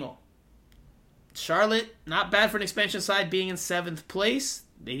you, Primo, Charlotte, not bad for an expansion side being in 7th place.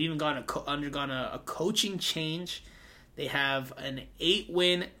 They've even undergone a coaching change. They have an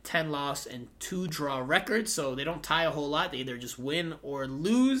 8-win, 10-loss, and 2-draw record, so they don't tie a whole lot. They either just win or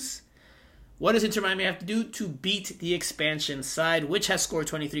lose. What does Inter Miami have to do to beat the expansion side, which has scored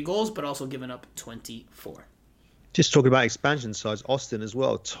 23 goals, but also given up 24? Just talking about expansion sides, Austin as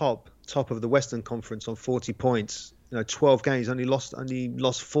well, top of the Western Conference on 40 points. 12 games, only lost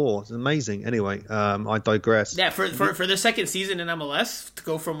 4. It's amazing. Anyway, I digress. Yeah, for the second season in MLS, to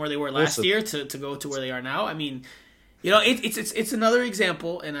go from where they were last year to go to where they are now, I mean, it's another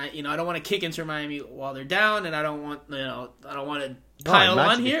example, and I don't want to kick Inter Miami while they're down, and I don't want to pile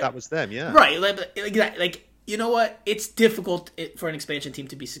on here. If that was them, yeah. Right, like you know what? It's difficult for an expansion team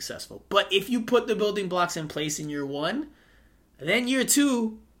to be successful, but if you put the building blocks in place in year 1, then year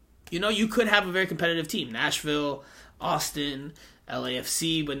 2, you could have a very competitive team. Nashville, Austin,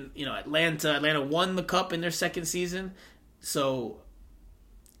 LAFC, when Atlanta won the cup in their second season, so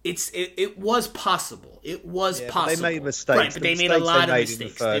it was possible. It was possible. They made mistakes, right? But they made a lot of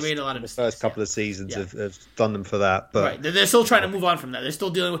mistakes. They made a lot of mistakes. The first couple of seasons have done them for that. But right, they're still trying to move on from that. They're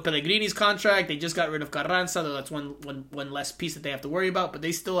still dealing with Pellegrini's contract. They just got rid of Carranza, so that's one less piece that they have to worry about. But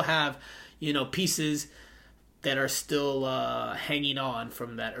they still have pieces that are still hanging on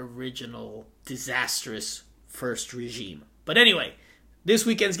from that original disastrous first regime. But anyway, this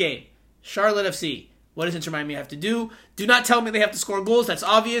weekend's game, Charlotte FC. What does Inter Miami have to do? Do not tell me they have to score goals. That's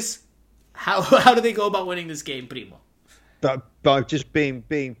obvious. How do they go about winning this game, Primo? But by just being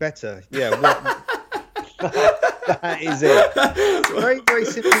better. Yeah. That is it. Very, very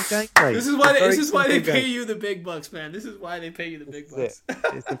simple game, mate. This is why they pay you the big bucks, man. This is why they pay you the big bucks.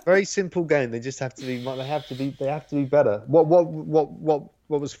 It's a very simple game. They just have to be. They have to be better. What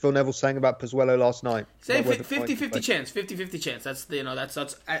was Phil Neville saying about Pozuelo last night? Say 50-50 chance. 50-50 chance. That's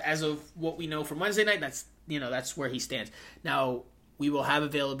that's as of what we know from Wednesday night. That's where he stands. Now we will have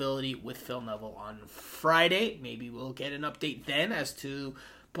availability with Phil Neville on Friday. Maybe we'll get an update then as to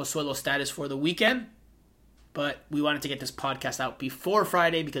Pozuelo's status for the weekend. But we wanted to get this podcast out before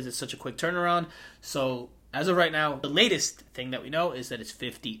Friday because it's such a quick turnaround. So as of right now, the latest thing that we know is that it's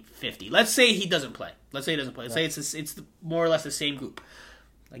 50-50. Let's say he doesn't play. Let's say say it's more or less the same group.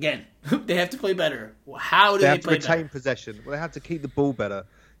 Again, they have to play better. How do they play better? They have to retain possession. Well, they have to keep the ball better.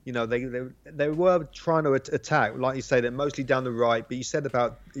 They were trying to attack. Like you say, they're mostly down the right. But you said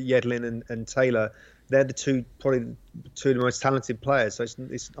about Yedlin and Taylor, they're probably two of the most talented players. So it's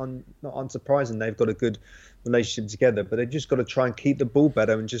not unsurprising they've got a good relationship together. But they've just got to try and keep the ball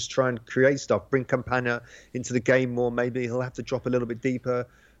better and just try and create stuff. Bring Campagna into the game more. Maybe he'll have to drop a little bit deeper.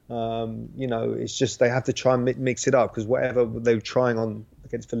 It's just they have to try and mix it up because whatever they were trying on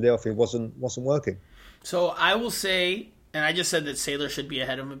against Philadelphia wasn't working. So I will say, and I just said that Sailor should be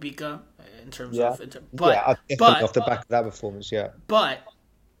ahead of Mabika in terms of, but definitely off the back of that performance, yeah. But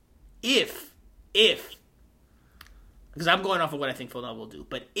if because I'm going off of what I think Philadelphia will do,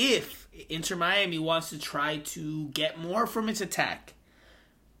 but if Inter Miami wants to try to get more from its attack,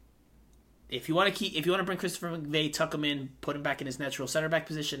 if you want to bring Christopher McVay, tuck him in, put him back in his natural center back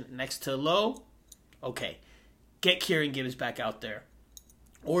position next to Lowe, okay, get Kieran Gibbs back out there.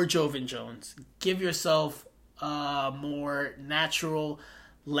 Or Jovan Jones. Give yourself a more natural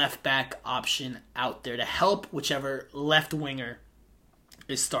left back option out there to help whichever left winger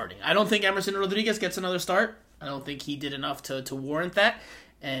is starting. I don't think Emerson Rodriguez gets another start. I don't think he did enough to warrant that.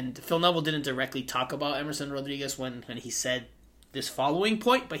 And Phil Neville didn't directly talk about Emerson Rodriguez when he said this following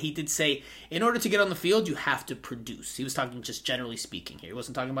point, but he did say, in order to get on the field, you have to produce. He was talking just generally speaking here. He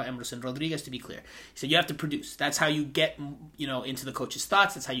wasn't talking about Emerson Rodriguez, to be clear. He said you have to produce. That's how you get, into the coach's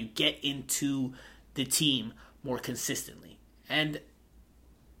thoughts. That's how you get into the team more consistently. And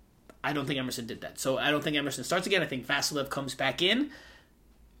I don't think Emerson did that. So I don't think Emerson starts again. I think Vasilev comes back in.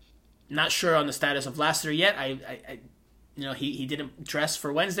 Not sure on the status of Lassiter yet. He didn't dress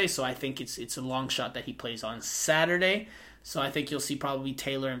for Wednesday, so I think it's a long shot that he plays on Saturday. So I think you'll see probably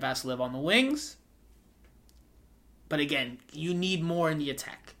Taylor and Vasilev on the wings. But again, you need more in the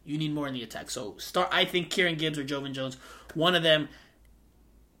attack. So I think Kieran Gibbs or Jovan Jones, one of them,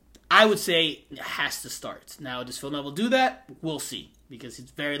 I would say has to start. Now, does Phil Neville do that? We'll see. Because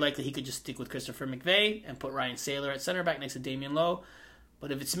it's very likely he could just stick with Christopher McVay and put Ryan Sailor at center back next to Damian Lowe.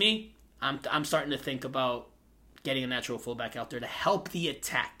 But if it's me, I'm starting to think about getting a natural fullback out there to help the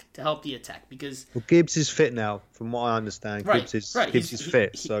attack. Because Gibbs is fit now, from what I understand. Right, Gibbs is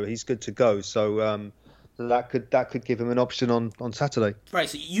fit, so he's good to go. So that could give him an option on Saturday. Right.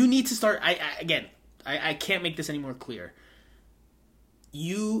 So you need to start. I can't make this any more clear.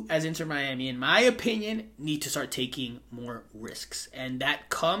 You, as Inter Miami, in my opinion, need to start taking more risks, and that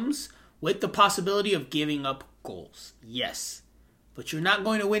comes with the possibility of giving up goals. Yes, but you're not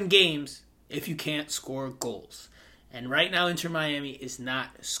going to win games if you can't score goals. And right now, Inter Miami is not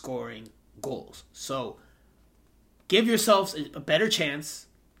scoring goals. So give yourselves a better chance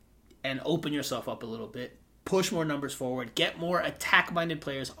and open yourself up a little bit. Push more numbers forward. Get more attack-minded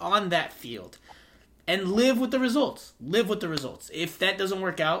players on that field. And live with the results. If that doesn't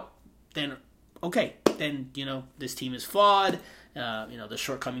work out, then okay. Then, this team is flawed. The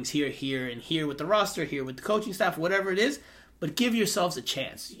shortcomings here, and here with the roster, here with the coaching staff, whatever it is. But give yourselves a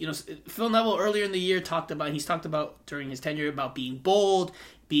chance. Phil Neville earlier in the year talked about during his tenure about being bold,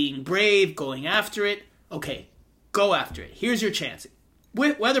 being brave, going after it. Okay, go after it. Here's your chance.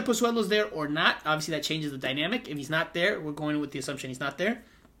 Whether Pozuelo's there or not, obviously that changes the dynamic. If he's not there, we're going with the assumption he's not there.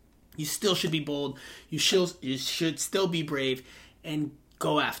 You still should be bold. You should still be brave and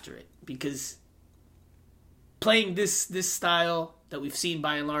go after it. Because playing this style that we've seen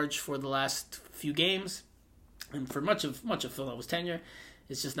by and large for the last few games, and for much of Phil Neville's tenure,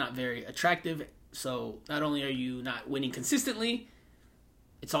 it's just not very attractive. So not only are you not winning consistently,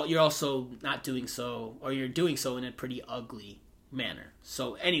 you're also not doing so, or you're doing so in a pretty ugly manner.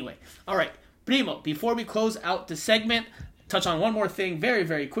 So anyway, all right, Primo, before we close out the segment, touch on one more thing very,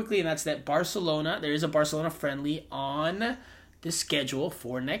 very quickly, and that's that there is a Barcelona friendly on the schedule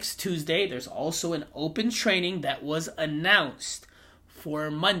for next Tuesday. There's also an open training that was announced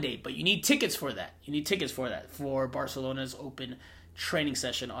for Monday, but you need tickets for that. For Barcelona's open training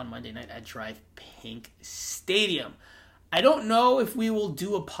session on Monday night at Drive Pink Stadium. I don't know if we will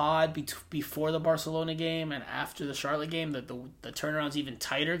do a pod before the Barcelona game and after the Charlotte game. The turnaround's even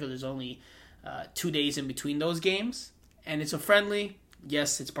tighter because there's only 2 days in between those games. And it's a friendly.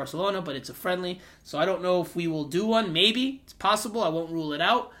 Yes, it's Barcelona, but it's a friendly. So I don't know if we will do one. Maybe. It's possible. I won't rule it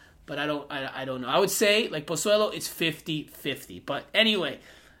out. But I don't know. I would say, like Pozuelo, it's 50-50. But anyway,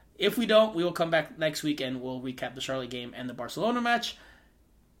 if we don't, we will come back next week and we'll recap the Charlotte game and the Barcelona match.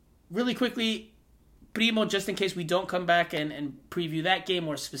 Really quickly, Primo, just in case we don't come back and preview that game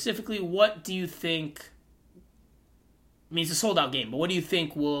more specifically, what do you think? I mean, it's a sold-out game, but what do you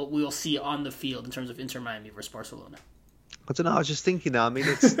think we'll see on the field in terms of Inter Miami versus Barcelona? I don't know. I was just thinking now.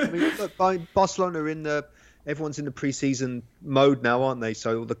 Look, Barcelona everyone's in the preseason mode now, aren't they?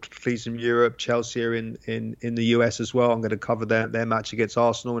 So all the leagues in Europe, Chelsea are in the US as well. I'm going to cover their match against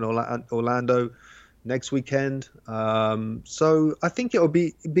Arsenal in Orlando next weekend. So I think it'll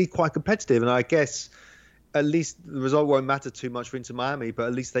be quite competitive, and I guess at least the result won't matter too much for Inter Miami, but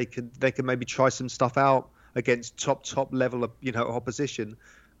at least they could maybe try some stuff out against top level of opposition.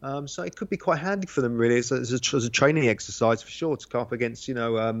 So it could be quite handy for them, really, as a training exercise for sure, to come up against,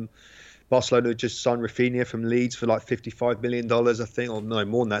 Barcelona just signed Rafinha from Leeds for like $55 million, I think, or no,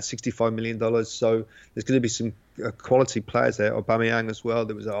 more than that, $65 million. So there's going to be some quality players there. Aubameyang as well.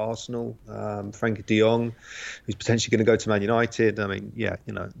 There was at Arsenal. Frankie de Jong, who's potentially going to go to Man United. I mean,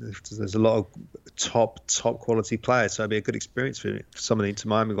 there's a lot of top quality players. So it'll be a good experience for some of the Inter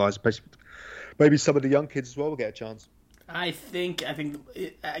Miami guys. Maybe some of the young kids as well will get a chance. I think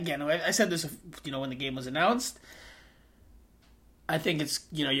again, I said this, when the game was announced. I think it's,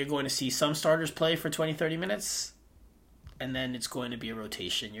 you're going to see some starters play for 20, 30 minutes, and then it's going to be a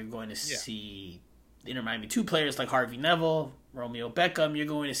rotation. You're going to see Inter Miami 2 players like Harvey Neville, Romeo Beckham. You're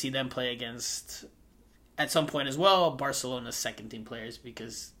going to see them play against, at some point as well, Barcelona's second team players, but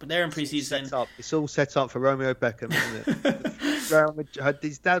they're in preseason. It's all set up for Romeo Beckham, isn't it?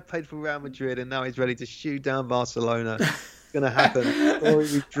 His dad played for Real Madrid, and now he's ready to shoot down Barcelona. Going to happen. Story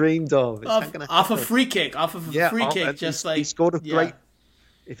we dreamed of. Off a free kick. He scored a great.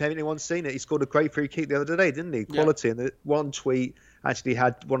 If anyone's seen it, he scored a great free kick the other day, didn't he? Quality. And the one tweet actually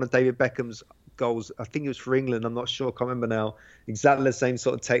had one of David Beckham's goals. I think it was for England. I'm not sure. I can't remember now. Exactly the same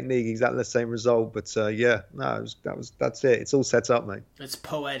sort of technique. Exactly the same result. But that's it. It's all set up, mate. It's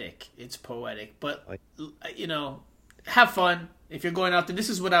poetic. But have fun. If you're going out there, this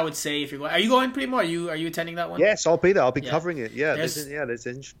is what I would say. If you're going, are you going, Primo? Are you attending that one? Yes, I'll be there. I'll be covering it. Yeah,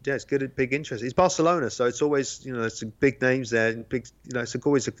 it's good, big interest. It's Barcelona, so it's always it's big names there. Big, it's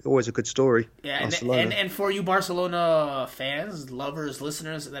always a good story. Yeah, and for you Barcelona fans, lovers,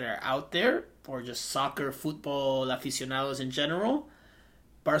 listeners that are out there, or just soccer, football aficionados in general,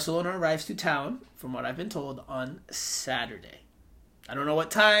 Barcelona arrives to town, from what I've been told, on Saturday. I don't know what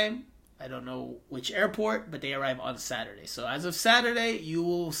time. I don't know which airport, but they arrive on Saturday. So as of Saturday, you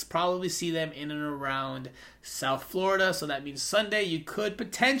will probably see them in and around South Florida. So that means Sunday you could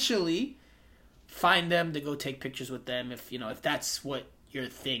potentially find them to go take pictures with them if that's what your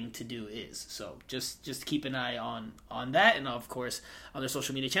thing to do is. So just keep an eye on that, and of course on their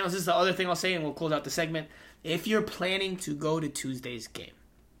social media channels. This is the other thing I'll say, and we'll close out the segment. If you're planning to go to Tuesday's game,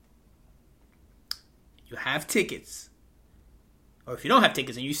 you have tickets. Or if you don't have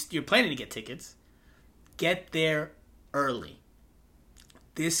tickets and you're planning to get tickets, get there early.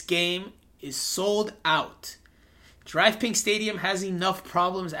 This game is sold out. Drive Pink Stadium has enough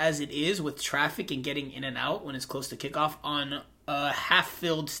problems as it is with traffic and getting in and out when it's close to kickoff on a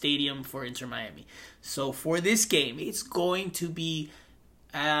half-filled stadium for Inter Miami. So for this game, it's going to be,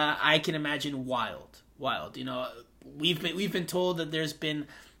 I can imagine, wild. We've been told that there's been,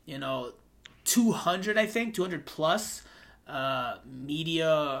 200 plus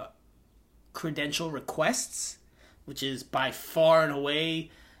media credential requests, which is by far and away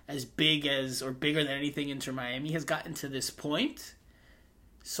as big as or bigger than anything Inter Miami has gotten to this point.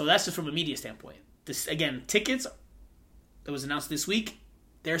 So that's just from a media standpoint. This again, tickets that was announced this week,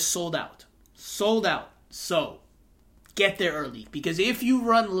 they're sold out. So get there early, because if you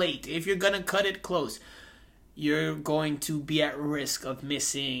run late, if you're gonna cut it close, you're going to be at risk of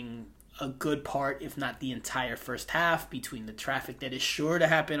missing a good part, if not the entire first half, between the traffic that is sure to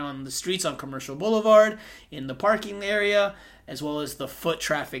happen on the streets on Commercial Boulevard, in the parking area, as well as the foot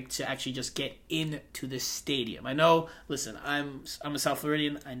traffic to actually just get into the stadium. I know, listen, I'm a South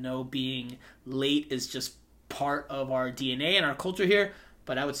Floridian. I know being late is just part of our DNA and our culture here,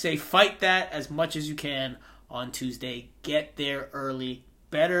 but I would say fight that as much as you can on Tuesday. Get there early.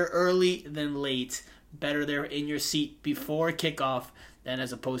 Better early than late. Better there in your seat before kickoff than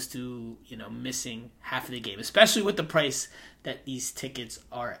as opposed to, missing half of the game, especially with the price that these tickets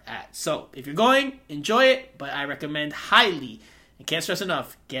are at. So if you're going, enjoy it, but I recommend highly, and can't stress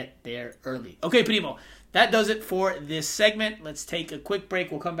enough, get there early. Okay, Primo, that does it for this segment. Let's take a quick break.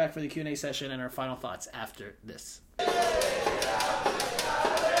 We'll come back for the Q&A session and our final thoughts after this.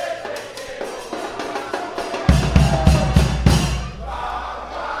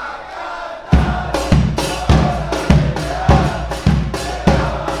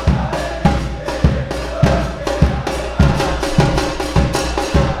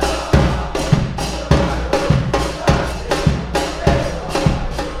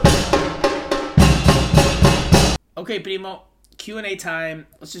 Okay, Primo, Q&A time.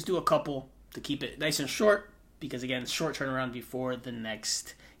 Let's just do a couple to keep it nice and short, because, again, short turnaround before the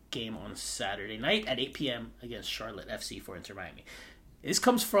next game on Saturday night at 8 p.m. against Charlotte FC for Inter Miami. This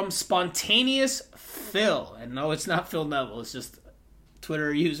comes from Spontaneous Phil. And no, it's not Phil Neville. It's just a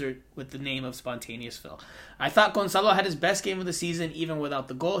Twitter user with the name of Spontaneous Phil. I thought Gonzalo had his best game of the season, even without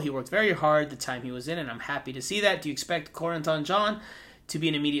the goal. He worked very hard the time he was in, and I'm happy to see that. Do you expect Corentin John to be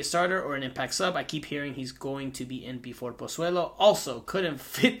an immediate starter or an impact sub? I keep hearing he's going to be in before Pozuelo. Also, couldn't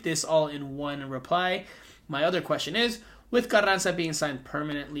fit this all in one reply. My other question is, with Carranza being signed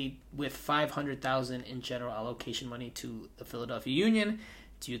permanently with $500,000 in general allocation money to the Philadelphia Union,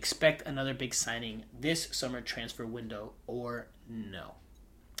 do you expect another big signing this summer transfer window or no?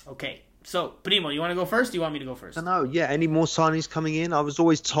 Okay, so Primo, you want to go first? Or do you want me to go first? I don't know. Yeah, any more signings coming in? I was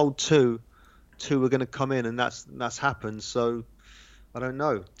always told two were going to come in, and that's happened. So I don't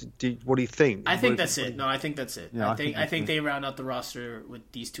know. What do you think? I think that's it. No, I think that's it. Yeah, I think they round out the roster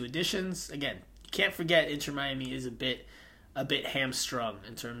with these two additions. Again, you can't forget Inter Miami is a bit hamstrung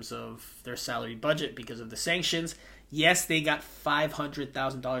in terms of their salary budget because of the sanctions. Yes, they got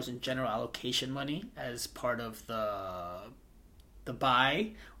 $500,000 in general allocation money as part of the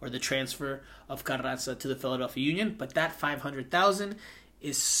buy or the transfer of Carranza to the Philadelphia Union, but that $500,000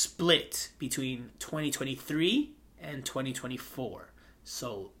 is split between 2023 and 2024.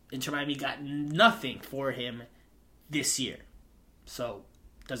 So Inter Miami got nothing for him this year. So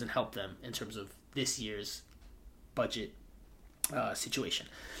it doesn't help them in terms of this year's budget situation.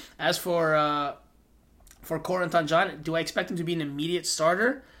 As for Corentin John, do I expect him to be an immediate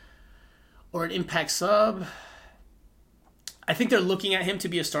starter or an impact sub? I think they're looking at him to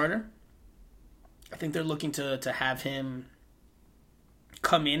be a starter. I think they're looking to have him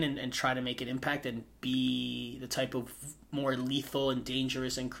come in and try to make an impact and be the type of more lethal and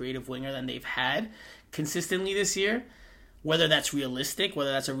dangerous and creative winger than they've had consistently this year. Whether that's realistic,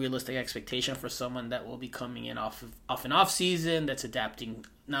 whether that's a realistic expectation for someone that will be coming in off an off season, that's adapting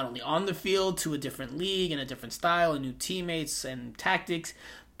not only on the field to a different league and a different style and new teammates and tactics,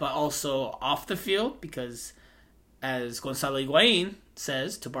 but also off the field, because as Gonzalo Higuain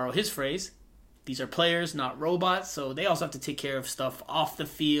says, to borrow his phrase, these are players, not robots, so they also have to take care of stuff off the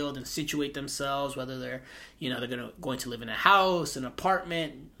field and situate themselves, whether they're going to live in a house, an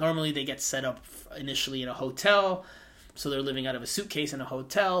apartment. Normally they get set up initially in a hotel, so they're living out of a suitcase in a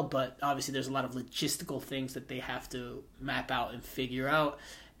hotel, but obviously there's a lot of logistical things that they have to map out and figure out,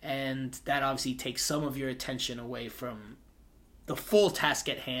 and that obviously takes some of your attention away from the full task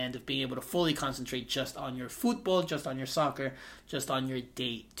at hand of being able to fully concentrate just on your football, just on your soccer, just on your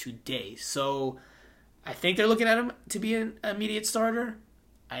day-to-day. So I think they're looking at him to be an immediate starter.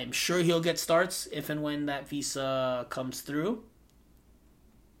 I'm sure he'll get starts if and when that visa comes through.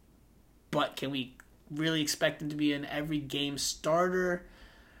 But can we really expect him to be an every game starter?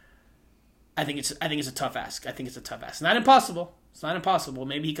 I think it's a tough ask. It's not impossible. It's not impossible.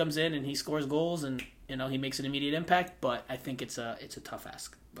 Maybe he comes in and he scores goals and he makes an immediate impact, but I think it's a tough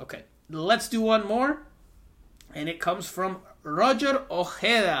ask. Okay, let's do one more, and it comes from Roger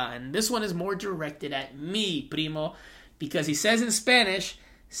Ojeda, and this one is more directed at me, Primo, because he says in Spanish,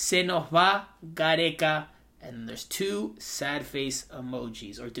 "Se nos va Gareca," and there's two sad face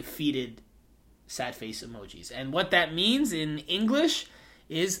emojis or defeated sad face emojis, and what that means in English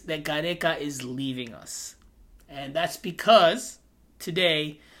is that Gareca is leaving us, and that's because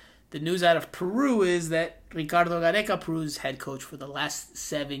today the news out of Peru is that Ricardo Gareca, Peru's head coach for the last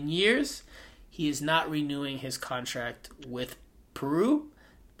 7 years, he is not renewing his contract with Peru.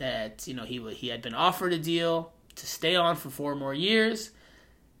 That he had been offered a deal to stay on for 4 more years.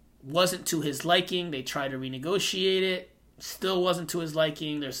 Wasn't to his liking. They tried to renegotiate it. Still wasn't to his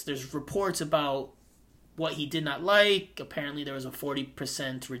liking. There's reports about what he did not like. Apparently, there was a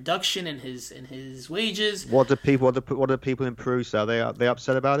 40% reduction in his wages. What do people in Peru say? Are they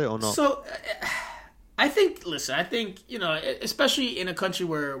upset about it or not? So, I think, especially in a country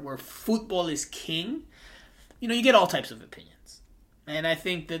where football is king, you get all types of opinions, and I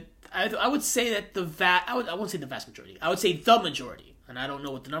think that I would say that I won't say the vast majority. I would say the majority, and I don't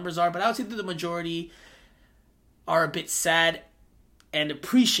know what the numbers are, but I would say that the majority are a bit sad and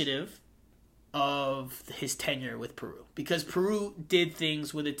appreciative of his tenure with Peru, because Peru did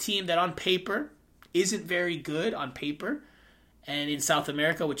things with a team that on paper isn't very good on paper, and in South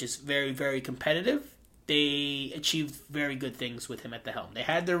America, which is very, very competitive, they achieved very good things with him at the helm. They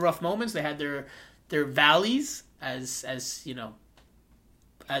had their rough moments, they had their valleys, as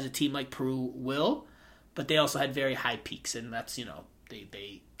a team like Peru will, but they also had very high peaks, and that's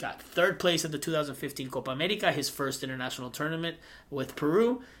they got 3rd place at the 2015 Copa America, his first international tournament with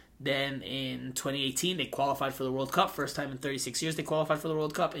Peru. Then in 2018, they qualified for the World Cup. First time in 36 years they qualified for the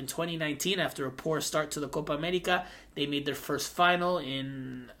World Cup. In 2019, after a poor start to the Copa America, they made their first final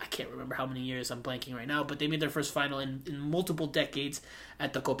in, I can't remember how many years, I'm blanking right now, but they made their first final in multiple decades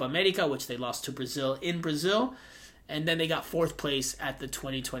at the Copa America, which they lost to Brazil in Brazil. And then they got 4th place at the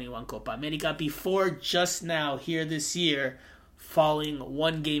 2021 Copa America before just now, here this year, falling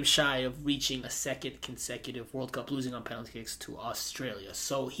one game shy of reaching a second consecutive World Cup, losing on penalty kicks to Australia.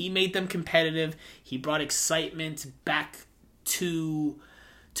 So he made them competitive. He brought excitement back to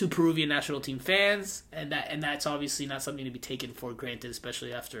Peruvian national team fans, and that's obviously not something to be taken for granted,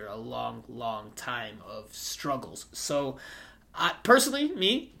 especially after a long time of struggles. So, personally,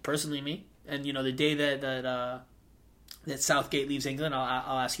 me, and the day that Southgate leaves England,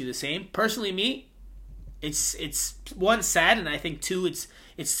 I'll ask you the same. Personally, me, it's one, sad, and I think two,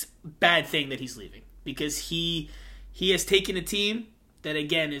 it's bad thing that he's leaving, because he has taken a team that,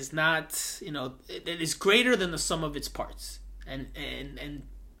 again, is not, it is greater than the sum of its parts, and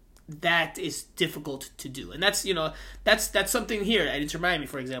that is difficult to do. And that's that's something here at Inter Miami,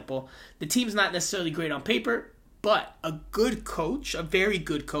 for example. The team's not necessarily great on paper, but a good coach, a very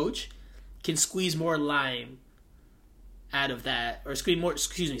good coach, can squeeze more lime out of that, or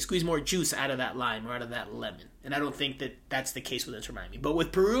squeeze more juice out of that lime or out of that lemon. And I don't think that that's the case with Inter Miami. But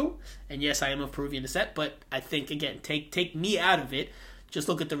with Peru, and yes, I am of Peruvian descent, but I think, again, take me out of it. Just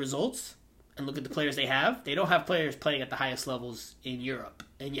look at the results and look at the players they have. They don't have players playing at the highest levels in Europe,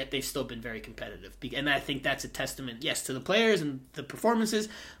 and yet they've still been very competitive. And I think that's a testament, yes, to the players and the performances,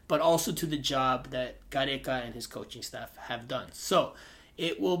 but also to the job that Gareca and his coaching staff have done. So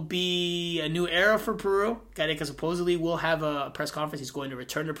it will be a new era for Peru. Gareca supposedly will have a press conference. He's going to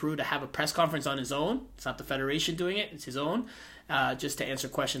return to Peru to have a press conference on his own. It's not the Federation doing it. It's his own, just to answer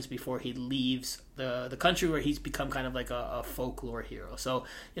questions before he leaves the country, where he's become kind of like a folklore hero. So,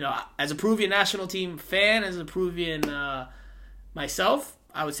 as a Peruvian national team fan, as a Peruvian myself,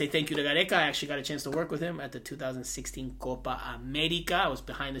 I would say thank you to Gareca. I actually got a chance to work with him at the 2016 Copa America. I was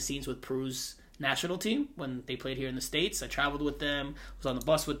behind the scenes with Peru's national team when they played here in the States. I traveled with them, was on the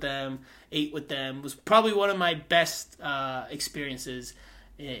bus with them, ate with them. It was probably one of my best experiences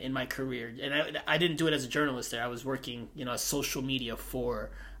in my career. And I didn't do it as a journalist there. I was working, social media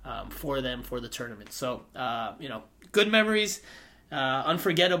for them, for the tournament. So, good memories,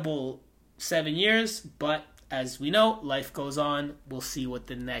 unforgettable 7 years, but as we know, life goes on. We'll see what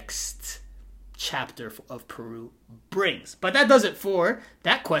the next chapter of Peru brings. But that does it for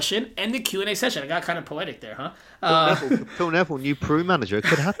that question and the Q&A session. I got kind of poetic there, huh? Phil Neville, new Peru manager. It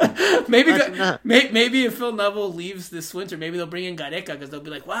could happen. maybe if Phil Neville leaves this winter, maybe they'll bring in Gareca, because they'll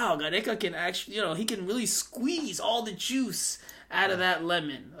be like, wow, Gareca can actually, he can really squeeze all the juice out of that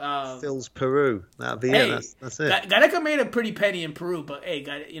lemon. Phil's Peru. That'll be it. That's it. Gareca made a pretty penny in Peru, but hey,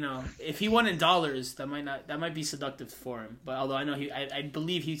 if he won in dollars, that might be seductive for him. But although I know I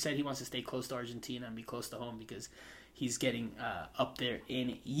believe he said he wants to stay close to Argentina and be close to home, because he's getting up there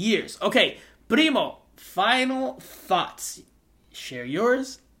in years. Okay, Primo, final thoughts. Share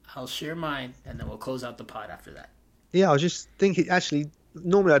yours, I'll share mine, and then we'll close out the pod after that. Yeah, I was just thinking, actually,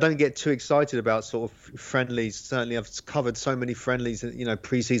 normally I don't get too excited about sort of friendlies. Certainly I've covered so many friendlies,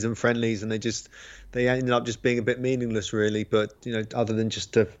 pre-season friendlies, and they ended up just being a bit meaningless, really. But other than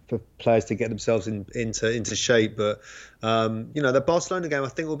just for players to get themselves into shape. But the Barcelona game I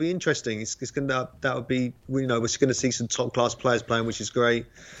think will be interesting. It's that'll be we're going to see some top class players playing, which is great.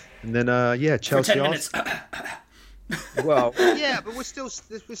 And then Chelsea. For 10 minutes. Well, yeah, but we're still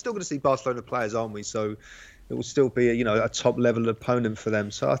going to see Barcelona players, aren't we? So it will still be a top level opponent for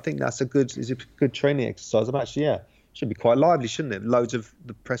them. So I think that's a good training exercise. Should be quite lively, shouldn't it? Loads of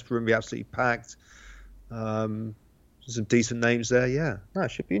the press room be absolutely packed. Some decent names there. Yeah, no,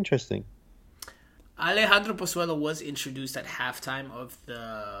 it should be interesting. Alejandro Pozuelo was introduced at halftime of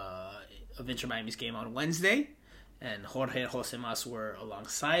Inter Miami's game on Wednesday, and Jorge Josemas were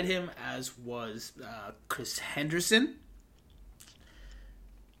alongside him, as was Chris Henderson.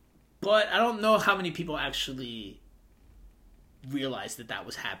 But I don't know how many people actually realized that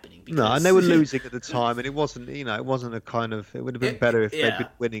was happening. No, and they were losing at the time, and it wasn't a kind of. It would have been better if they'd been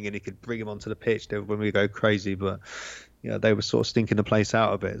winning and he could bring him onto the pitch when we go crazy. But they were sort of stinking the place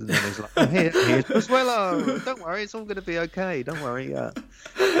out a bit. And then it was like, here's Pozuelo. Don't worry, it's all going to be okay. Don't worry. Yeah.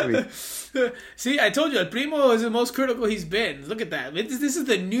 See, I told you, El Primo is the most critical he's been. Look at that. This is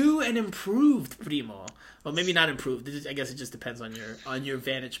the new and improved Primo. Well, maybe not improved. I guess it just depends on your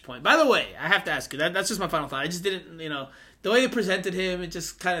vantage point. By the way, I have to ask you, that's just my final thought. I just didn't, the way they presented him, it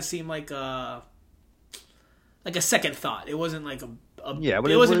just kind of seemed like a second thought. It wasn't like it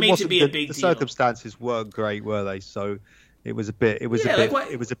wasn't made to be a big deal. The circumstances weren't great, were they? So it was a bit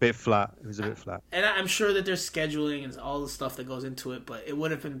flat. It was a bit flat. And I'm sure that there's scheduling and all the stuff that goes into it, but it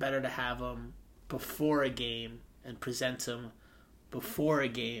would have been better to have him before a game and present him before a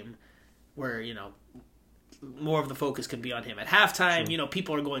game where, more of the focus could be on him. At halftime, sure.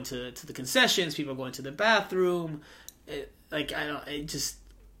 People are going to the concessions, people are going to the bathroom.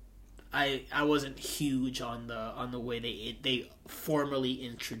 I wasn't huge on the way they formally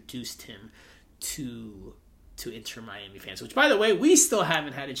introduced him to Inter Miami fans. Which, by the way, we still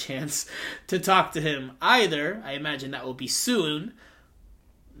haven't had a chance to talk to him either. I imagine that will be soon.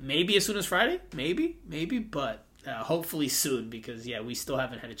 Maybe as soon as Friday. Maybe, but hopefully soon, because we still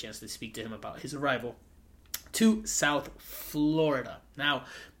haven't had a chance to speak to him about his arrival to South Florida. Now,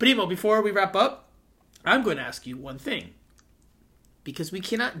 Primo, before we wrap up, I'm going to ask you one thing. Because we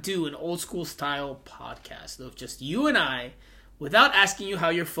cannot do an old school style podcast of just you and I without asking you how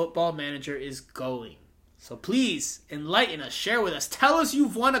your football manager is going. So please enlighten us, share with us. Tell us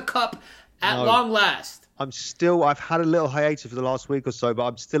you've won a cup at long last. I've had a little hiatus for the last week or so, but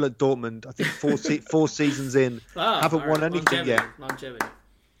I'm still at Dortmund. I think 4 seasons in. Haven't won anything yet. Longevity.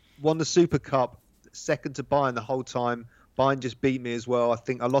 Won the Super Cup, second to Bayern the whole time. Bayern just beat me as well. I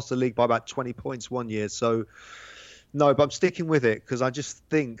think I lost the league by about 20 points one year. So, no, but I'm sticking with it because I just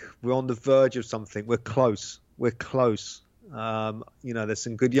think we're on the verge of something. We're close. There's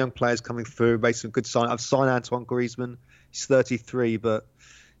some good young players coming through. Made some good sign. I've signed Antoine Griezmann. He's 33, but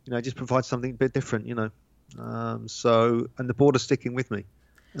just provides something a bit different. And the board are sticking with me,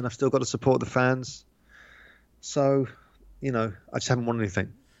 and I've still got to support the fans. So, I just haven't won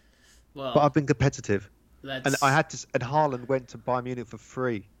anything. Well, but I've been competitive, and I had to. And Haaland went to Bayern Munich for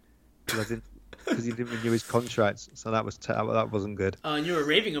free because he didn't renew his contract. So that wasn't good. Oh, and you were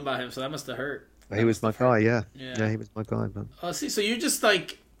raving about him, so that must have hurt. He was my guy, yeah. He was my guy. But... Oh, see, so you're just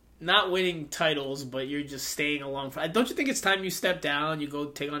like not winning titles, but you're just staying along. Don't you think it's time you step down? You go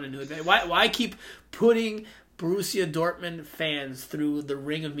take on a new adventure. Why keep putting Borussia Dortmund fans through the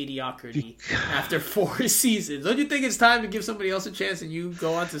ring of mediocrity after 4 seasons? Don't you think it's time to give somebody else a chance and you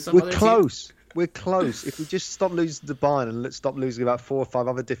go on to some other team? We're close. If we just stop losing to Bayern and let's stop losing about 4 or 5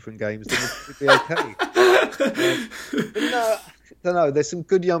 other different games, then we'll be okay. I don't know. There's some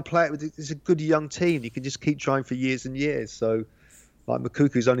good young players. It's a good young team. You can just keep trying for years and years. So, like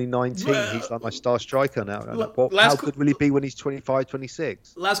Makuku's only 19. He's like my star striker now. How good will he be when he's 25,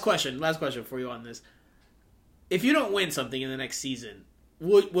 26? Last question for you on this. If you don't win something in the next season,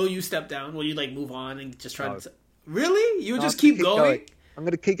 will you step down? Will you move on and just try to... Really? You would just keep going? I'm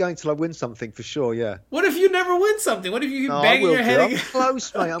going to keep going till I win something for sure, yeah. What if you never win something? What if you keep banging your head again? I'm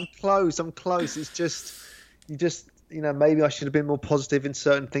close, mate. I'm close. It's just... maybe I should have been more positive in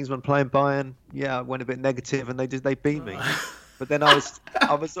certain things when playing Bayern. Yeah, I went a bit negative, and they beat me. But then I was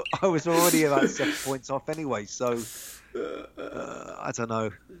already about 7 points off anyway. So I don't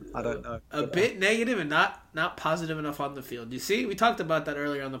know. A bit negative and not positive enough on the field. You see, we talked about that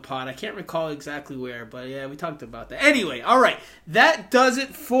earlier on the pod. I can't recall exactly where, but yeah, we talked about that. Anyway, all right, that does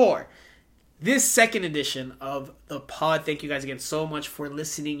it for this second edition of the pod. Thank you guys again so much for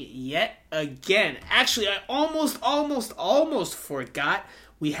listening yet again. Actually, I almost forgot.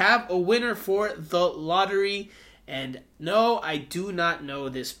 We have a winner for the lottery. And no, I do not know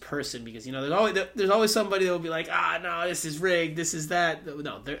this person because, there's always somebody that will be like, no, this is rigged, this is that.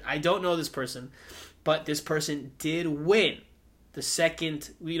 No, I don't know this person. But this person did win the second.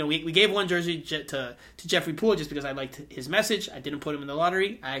 We gave one jersey to Jeffrey Poole just because I liked his message. I didn't put him in the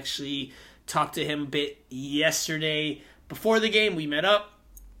lottery. I actually talked to him a bit yesterday before the game. We met up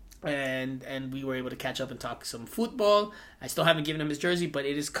and we were able to catch up and talk some football. I still haven't given him his jersey, but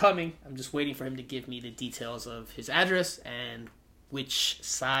it is coming. I'm just waiting for him to give me the details of his address and which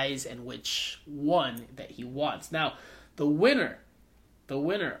size and which one that he wants. Now, the winner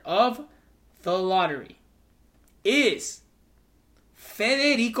of the lottery is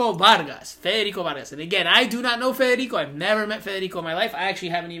Federico Vargas. And again, I do not know Federico. I've never met Federico in my life. I actually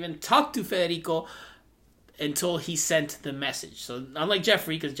haven't even talked to Federico until he sent the message. So unlike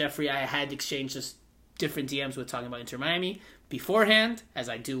Jeffrey, because Jeffrey I had exchanged just different DMs with talking about Inter Miami beforehand, as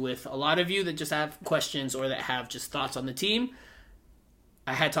I do with a lot of you that just have questions or that have just thoughts on the team.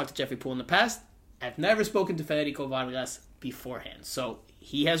 I had talked to Jeffrey Poole in the past. I've never spoken to Federico Vargas beforehand. So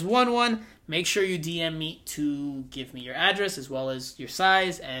he has won one. Make sure you DM me to give me your address as well as your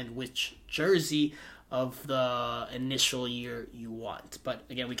size and which jersey of the initial year you want. But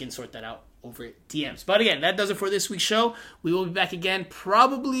again, we can sort that out over DMs. But again, that does it for this week's show. We will be back again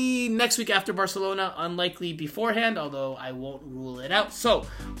probably next week after Barcelona. Unlikely beforehand, although I won't rule it out. So,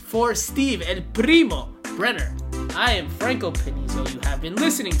 for Steve El Primo Brenner, I am Franco Penizo. You have been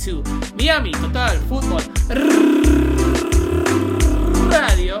listening to Miami Total Football